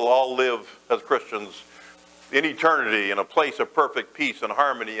where we will all live as Christians in eternity in a place of perfect peace and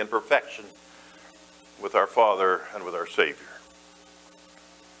harmony and perfection with our Father and with our Savior.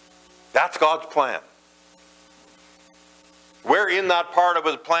 That's God's plan. We're in that part of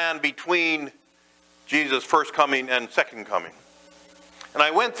his plan between Jesus' first coming and second coming. And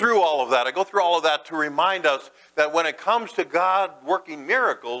I went through all of that. I go through all of that to remind us that when it comes to God working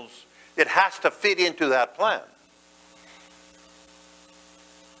miracles, it has to fit into that plan.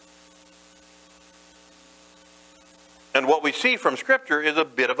 And what we see from Scripture is a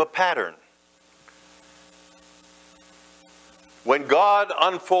bit of a pattern. When God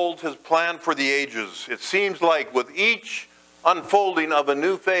unfolds his plan for the ages, it seems like with each unfolding of a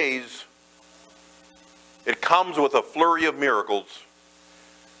new phase, it comes with a flurry of miracles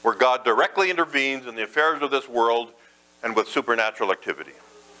where God directly intervenes in the affairs of this world and with supernatural activity.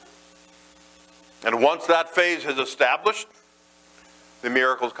 And once that phase is established, the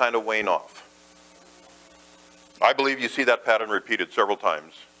miracles kind of wane off. I believe you see that pattern repeated several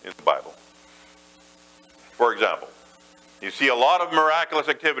times in the Bible. For example, you see a lot of miraculous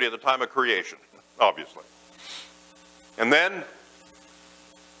activity at the time of creation, obviously. And then,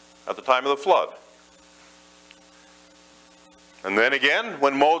 at the time of the flood. And then again,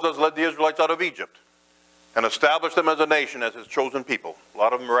 when Moses led the Israelites out of Egypt and established them as a nation, as his chosen people. A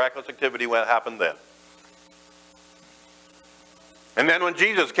lot of miraculous activity happened then. And then when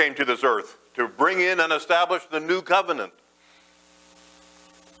Jesus came to this earth to bring in and establish the new covenant,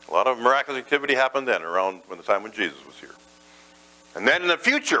 a lot of miraculous activity happened then, around the time when Jesus was here. And then in the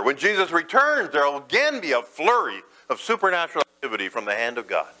future, when Jesus returns, there will again be a flurry of supernatural activity from the hand of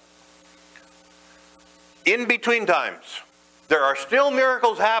God. In between times, there are still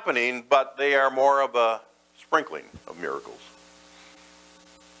miracles happening, but they are more of a sprinkling of miracles.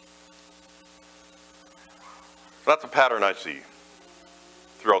 That's a pattern I see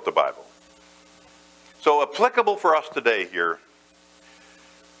throughout the Bible. So applicable for us today here,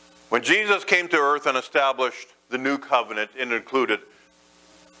 when Jesus came to earth and established the new covenant, it included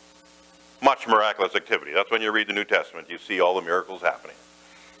much miraculous activity. That's when you read the New Testament, you see all the miracles happening.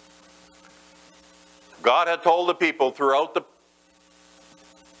 God had told the people through all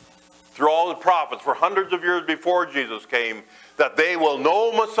the prophets for hundreds of years before Jesus came that they will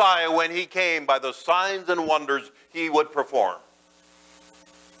know Messiah when he came by the signs and wonders he would perform.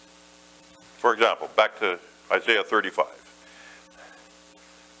 For example, back to Isaiah 35.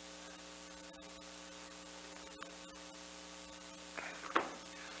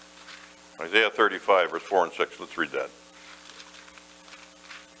 Isaiah 35, verse 4 and 6. Let's read that.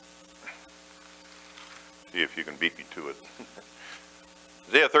 See if you can beat me to it.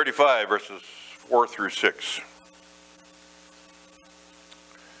 Isaiah 35, verses 4 through 6.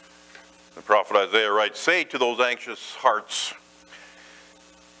 The prophet Isaiah writes, "Say to those anxious hearts,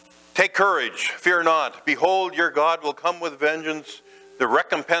 take courage, fear not. Behold, your God will come with vengeance. The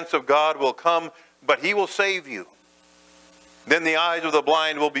recompense of God will come, but he will save you. Then the eyes of the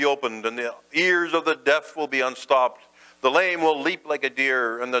blind will be opened, and the ears of the deaf will be unstopped. The lame will leap like a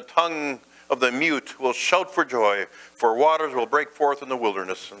deer, and the tongue of the mute will shout for joy, for waters will break forth in the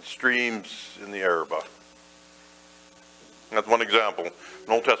wilderness and streams in the Arabah." That's one example. An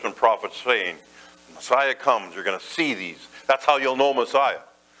Old Testament prophet saying, Messiah comes, you're going to see these. That's how you'll know Messiah,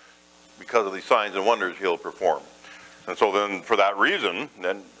 because of these signs and wonders he'll perform. And so then for that reason,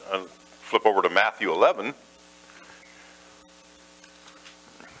 then flip over to Matthew 11.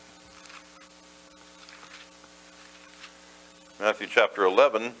 Matthew chapter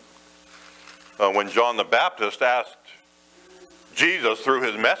 11. When John the Baptist asked Jesus through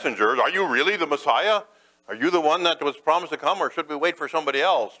his messengers, "Are you really the Messiah? Are you the one that was promised to come, or should we wait for somebody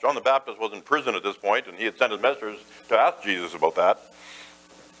else?" John the Baptist was in prison at this point, and he had sent his messengers to ask Jesus about that.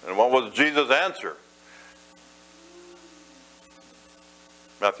 And what was Jesus' answer?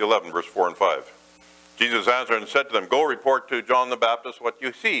 Matthew 11, verse 4 and 5. Jesus answered and said to them, "Go report to John the Baptist what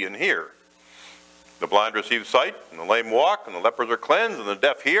you see and hear. The blind receive sight, and the lame walk, and the lepers are cleansed, and the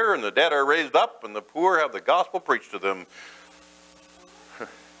deaf hear, and the dead are raised up, and the poor have the gospel preached to them.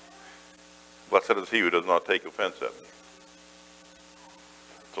 Blessed is he who does not take offense at me."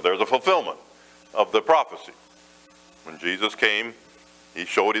 So there's a fulfillment of the prophecy. When Jesus came, he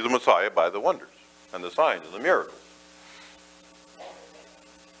showed he's the Messiah by the wonders and the signs and the miracles.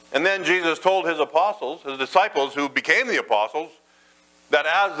 And then Jesus told his apostles, his disciples who became the apostles, that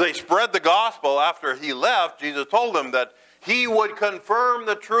as they spread the gospel after he left, Jesus told them that he would confirm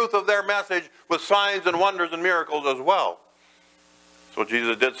the truth of their message with signs and wonders and miracles as well. So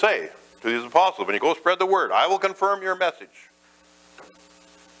Jesus did say to his apostles, when you go spread the word, I will confirm your message.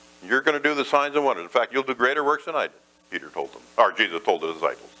 You're going to do the signs and wonders. In fact, you'll do greater works than I did, Peter told them, or Jesus told the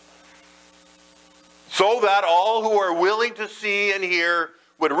disciples. So that all who are willing to see and hear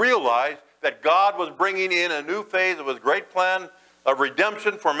would realize that God was bringing in a new phase of his great plan of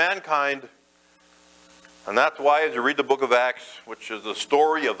redemption for mankind. And that's why, as you read the book of Acts, which is the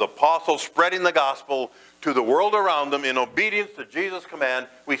story of the apostles spreading the gospel to the world around them in obedience to Jesus' command,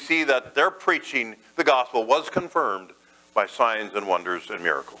 we see that their preaching the gospel was confirmed by signs and wonders and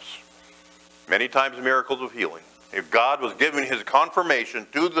miracles. Many times miracles of healing. If God was giving his confirmation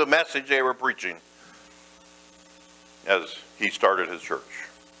to the message they were preaching as he started his church,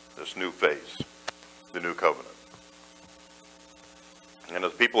 this new phase, the new covenant. And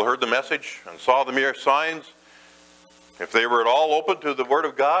as people heard the message and saw the mere signs, if they were at all open to the Word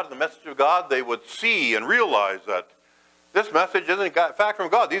of God, the message of God, they would see and realize that this message isn't in fact from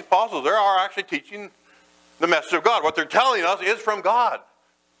God. These apostles, they are actually teaching the message of God. What they're telling us is from God.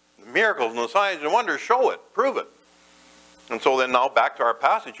 The miracles and the signs and wonders show it, prove it. And so then now back to our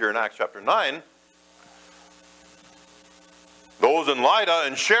passage here in Acts chapter 9. Those in Lydda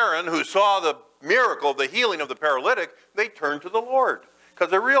and Sharon who saw the miracle, the healing of the paralytic, they turned to the Lord.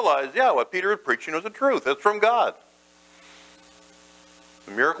 Because they realized, yeah, what Peter was preaching was the truth. It's from God.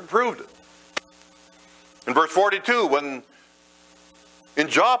 The miracle proved it. In verse 42, when in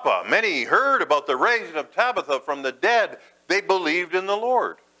Joppa many heard about the raising of Tabitha from the dead, they believed in the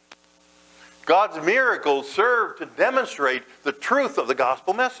Lord. God's miracles serve to demonstrate the truth of the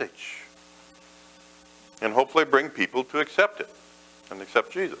gospel message. And hopefully bring people to accept it and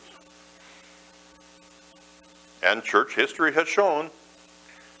accept Jesus. And church history has shown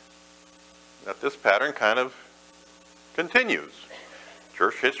that this pattern kind of continues.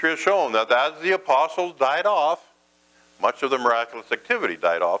 Church history has shown that as the apostles died off, much of the miraculous activity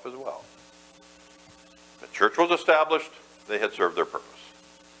died off as well. The church was established, they had served their purpose.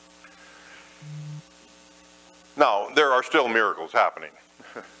 Now, there are still miracles happening.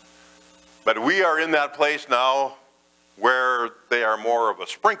 But we are in that place now where they are more of a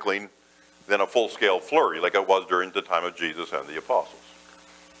sprinkling than a full-scale flurry like it was during the time of Jesus and the apostles.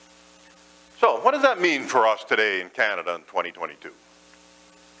 So, what does that mean for us today in Canada in 2022?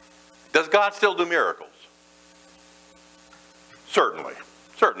 Does God still do miracles? Certainly.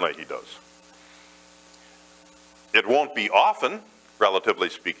 Certainly he does. It won't be often, relatively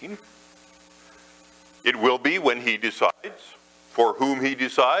speaking. It will be when he decides, for whom he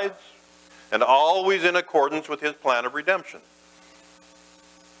decides, and always in accordance with his plan of redemption.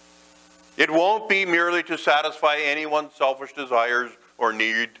 It won't be merely to satisfy anyone's selfish desires or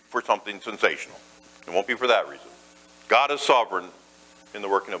need for something sensational. It won't be for that reason. God is sovereign in the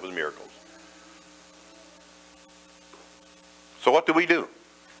working of his miracles. So what do we do?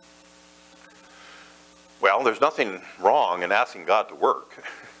 Well, there's nothing wrong in asking God to work.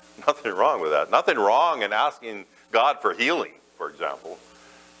 Nothing wrong with that. Nothing wrong in asking God for healing, for example.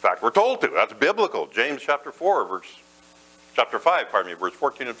 In fact, we're told to. That's biblical. James chapter 5, verse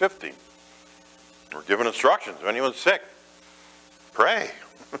 14 and 15. We're given instructions. If anyone's sick, pray.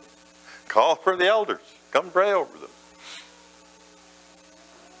 Call for the elders. Come pray over them.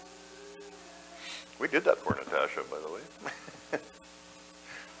 We did that for Natasha, by the way.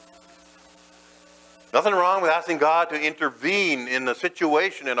 Nothing wrong with asking God to intervene in the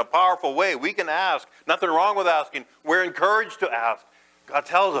situation in a powerful way. We can ask. Nothing wrong with asking. We're encouraged to ask. God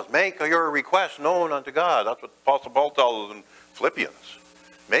tells us, make your request known unto God. That's what Apostle Paul tells us in Philippians.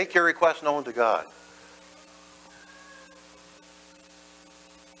 Make your request known to God.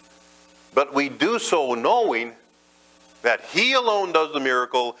 But we do so knowing that he alone does the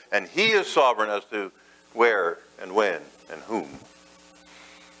miracle and he is sovereign as to where and when and whom.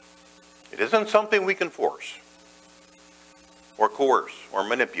 It isn't something we can force or coerce or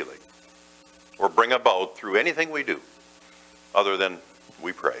manipulate or bring about through anything we do other than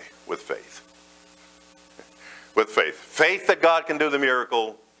we pray with faith. With faith. Faith that God can do the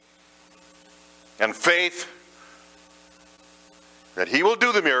miracle, and faith that he will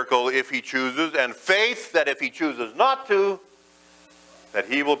do the miracle if he chooses, and faith that if he chooses not to, that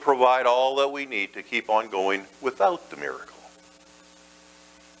he will provide all that we need to keep on going without the miracle.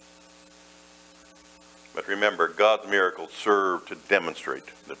 But remember, God's miracles serve to demonstrate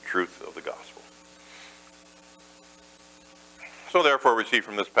the truth of the gospel. So therefore, we see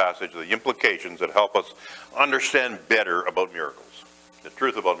from this passage the implications that help us understand better about miracles. The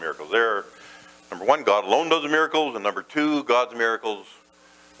truth about miracles. There, number one, God alone does the miracles, and number two, God's miracles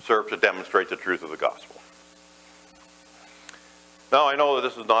serve to demonstrate the truth of the gospel. Now, I know that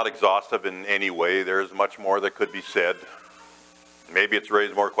this is not exhaustive in any way. There is much more that could be said. Maybe it's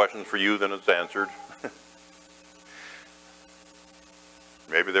raised more questions for you than it's answered.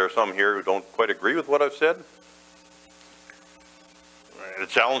 Maybe there are some here who don't quite agree with what I've said. The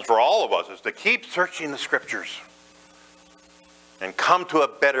challenge for all of us is to keep searching the scriptures and come to a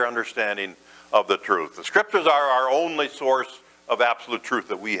better understanding of the truth. The scriptures are our only source of absolute truth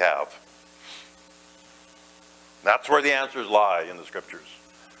that we have. That's where the answers lie, in the scriptures.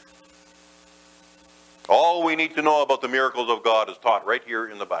 All we need to know about the miracles of God is taught right here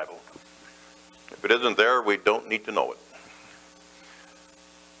in the Bible. If it isn't there, we don't need to know it.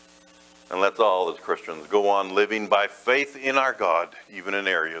 And let's all, as Christians, go on living by faith in our God, even in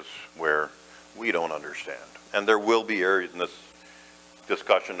areas where we don't understand. And there will be areas in this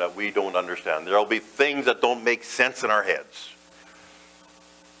discussion that we don't understand. There will be things that don't make sense in our heads.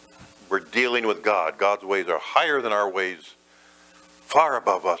 We're dealing with God. God's ways are higher than our ways, far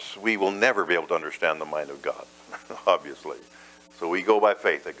above us. We will never be able to understand the mind of God, obviously. So we go by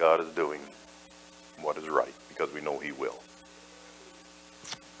faith that God is doing what is right, because we know He will.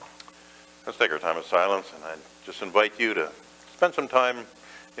 Let's take our time of silence, and I just invite you to spend some time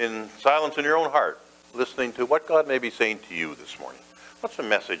in silence in your own heart, listening to what God may be saying to you this morning. What's the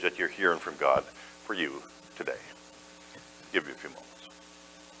message that you're hearing from God for you today? I'll give you a few moments.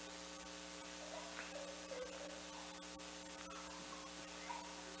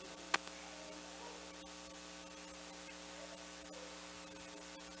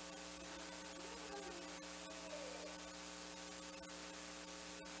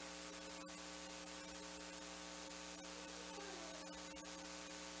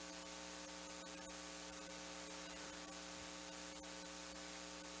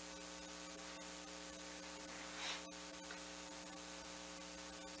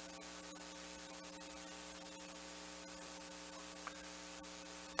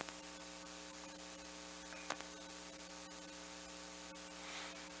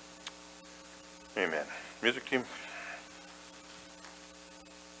 Amen. Music team.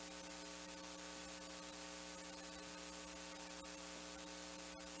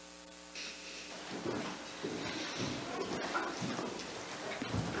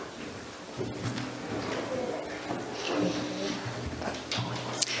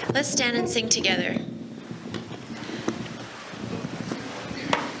 Let's stand and sing together.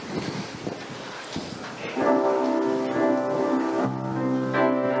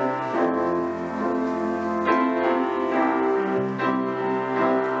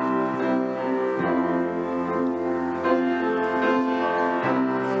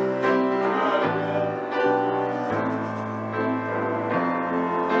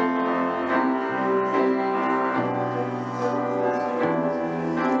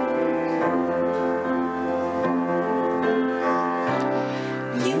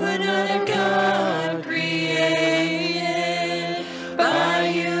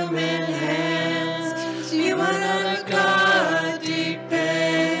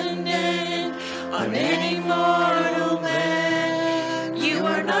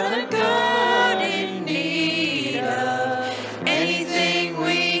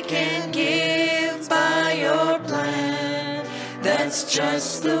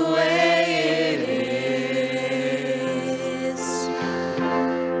 Just the way it is.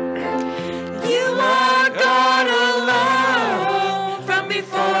 You are God alone from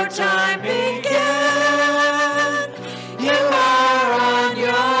before time began. You are on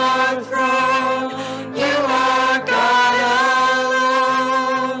your throne. You are God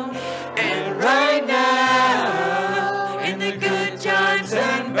alone. And right now, in the good times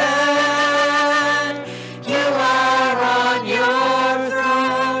and bad, you are on your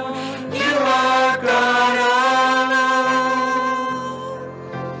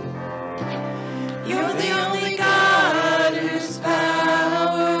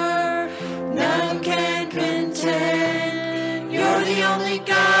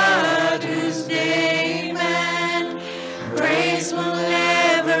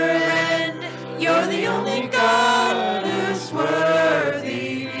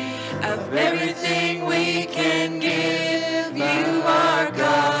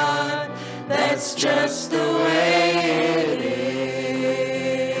just the way it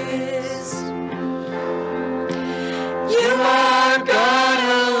is. You are God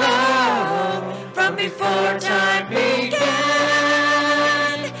alone from before time began.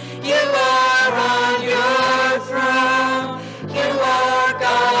 You are on your throne. You are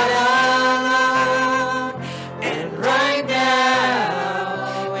God alone. And right now,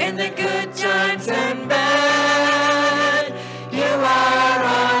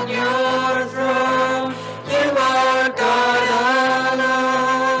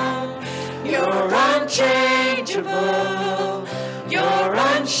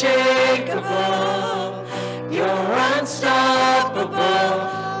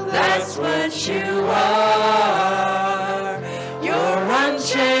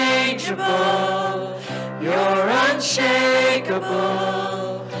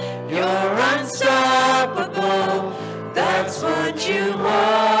 unbreakable. You're unstoppable. That's what you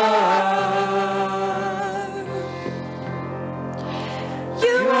are.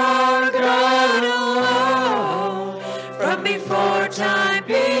 You are God alone from before time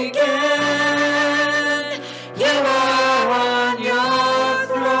began. You are on your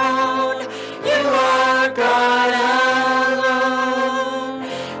throne. You are God alone.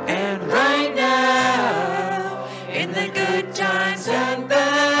 And right now, in the good times and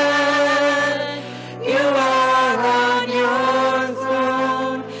bad, you are on your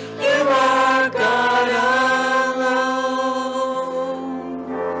throne. You are God alone.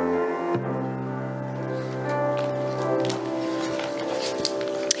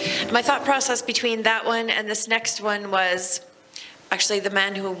 My thought process between that one and this next one was actually the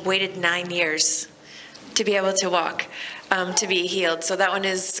man who waited 9 years to be able to walk, to be healed. So that one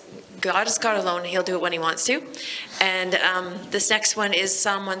is God is God alone. He'll do it when he wants to. And this next one is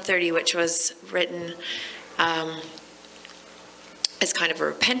Psalm 130, which was written as kind of a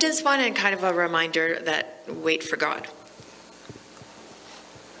repentance one and kind of a reminder that wait for God.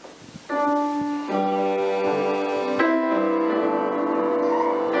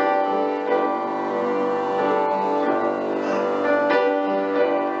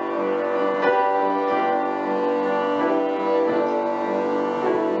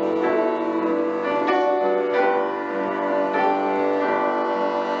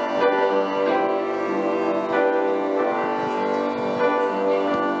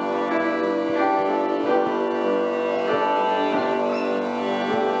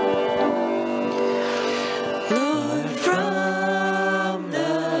 Lord, from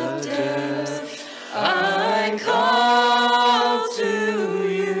the depths I call to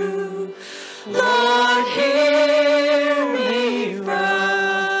you. Lord, hear me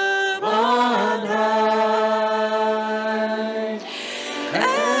from on high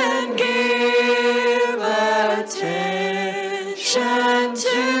and give attention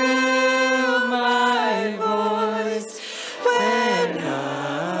to my voice when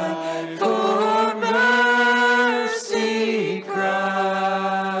I for mercy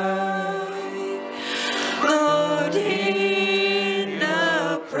cry. Lord, in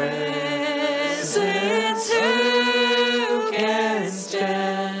the presence who can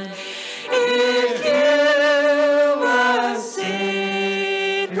stand? If you a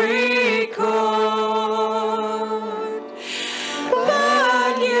sin record,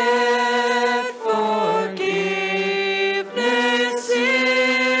 but yet forgiveness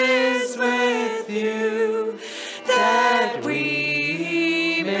is with you, that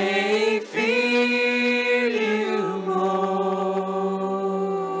we may fear you more.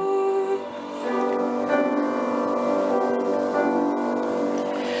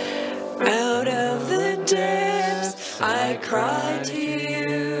 Out of the depths I cry to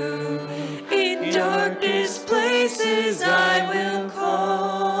you. In darkness places I will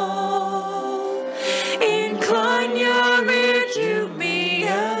call. Incline your ear to me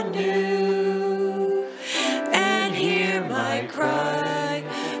anew and hear my cry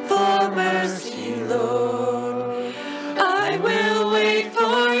for mercy, Lord. I will wait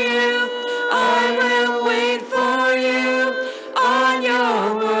for you. I will wait for you on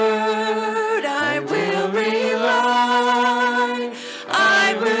your word. I will rely.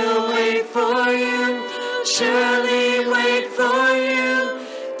 I will wait for you. Surely wait for you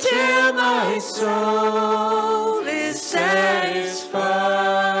till my soul is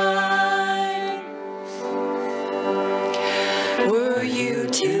satisfied. Were you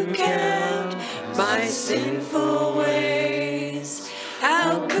to count my sinful ways,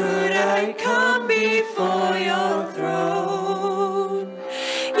 how could I come before your throne?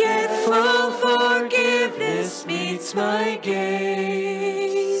 Yet full forgiveness meets my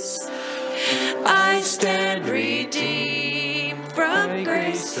gaze. I stand redeemed from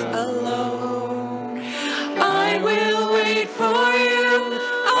grace alone. I will wait for you.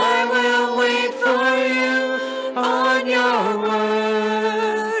 I will wait for you on your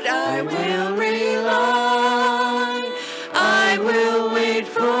word. I will rely. I will wait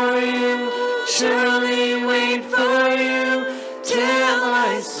for you. Surely wait for you till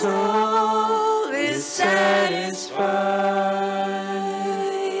my soul is satisfied.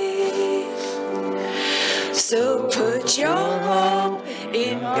 So put your hope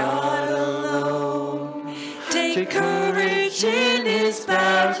in God alone. Take courage in his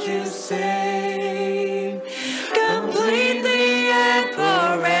power to save. Completely and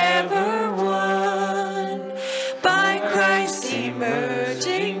forever won by Christ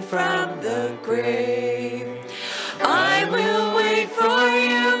emerging from the grave. I will wait for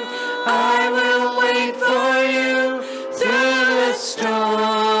you. I will wait for you through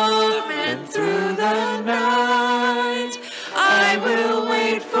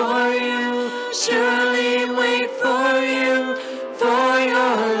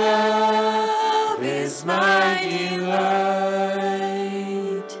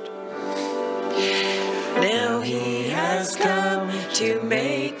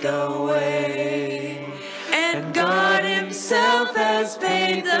make a way. And God himself has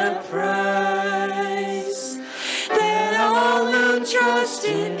paid the price, that all who trust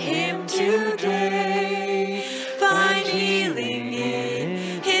in him today find healing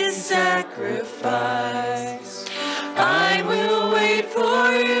in his sacrifice. I will wait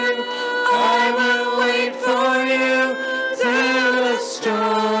for you, I will wait for you through the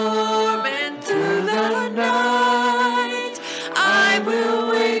storm and through the night. I will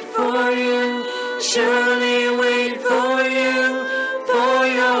wait for you, surely wait for you, for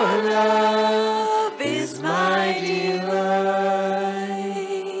your love is my delight.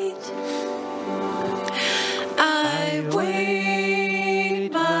 I wait,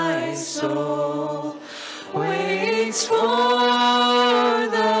 my soul waits for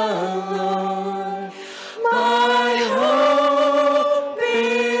the Lord. My hope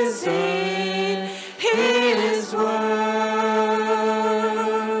is in his word.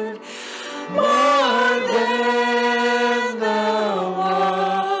 More than the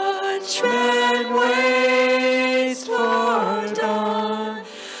watchman waits for dawn,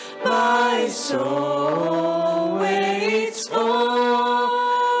 my soul waits for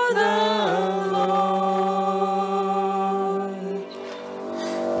the Lord.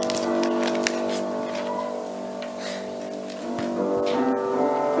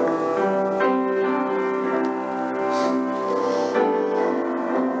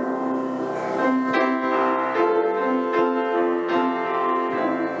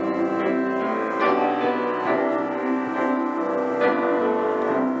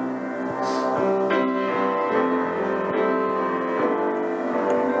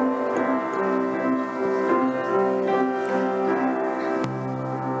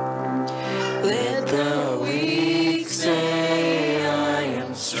 Let the weak say I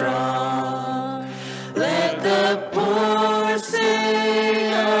am strong. Let the poor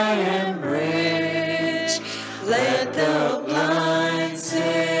say I am rich. Let the blind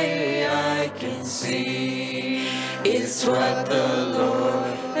say I can see. It's what the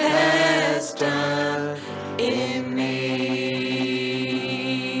Lord has done in me.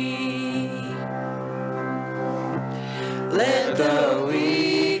 Let the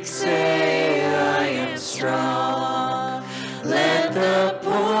weak say I am strong. Let the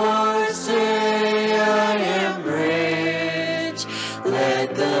poor say I am rich.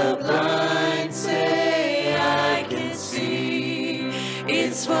 Let the blind say I can see.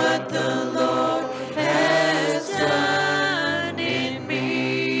 It's what the Lord has done in me.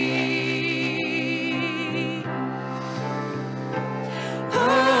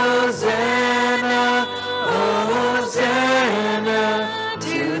 Hosanna, Hosanna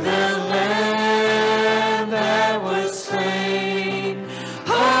to the Lamb that was slain.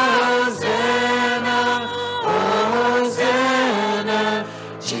 Hosanna, Hosanna,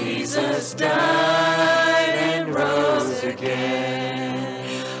 Jesus died and rose again.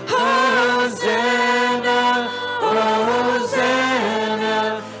 Hosanna, Hosanna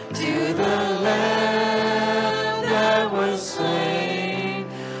to the Lamb that was slain.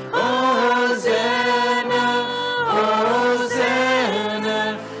 Hosanna, Hosanna,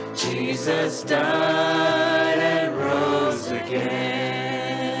 Jesus died and rose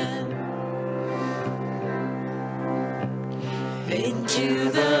again. Into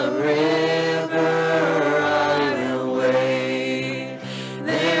the river I will wade.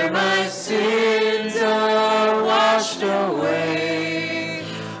 There my sins are washed away.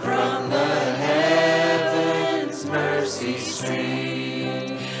 From the heavens mercy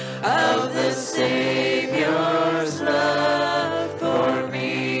stream of the Savior's love for me.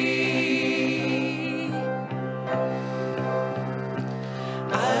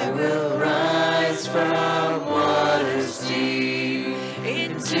 I will rise from waters deep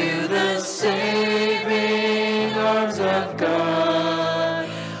into the saving arms of God.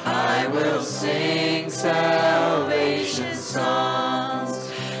 I will sing salvation songs.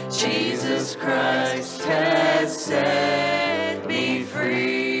 Jesus Christ has set me free.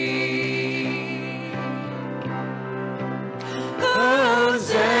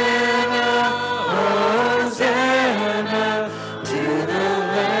 Hosanna, Hosanna to the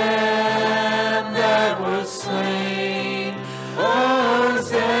Lamb that was slain.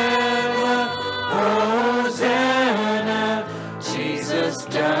 Hosanna, Hosanna, Jesus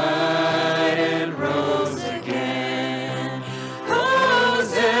died and rose again.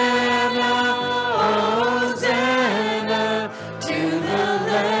 Hosanna, Hosanna.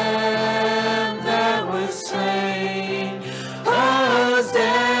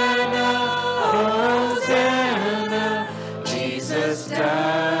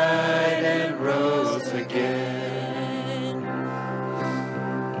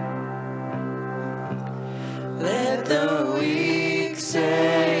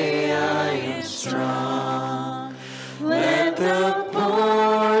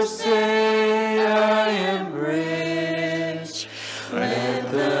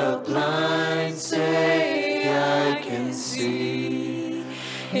 the blind say I can see.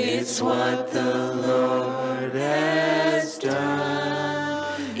 It's what the Lord has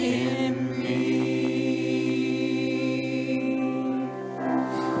done in me.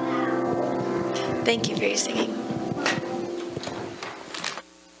 Thank you for your singing.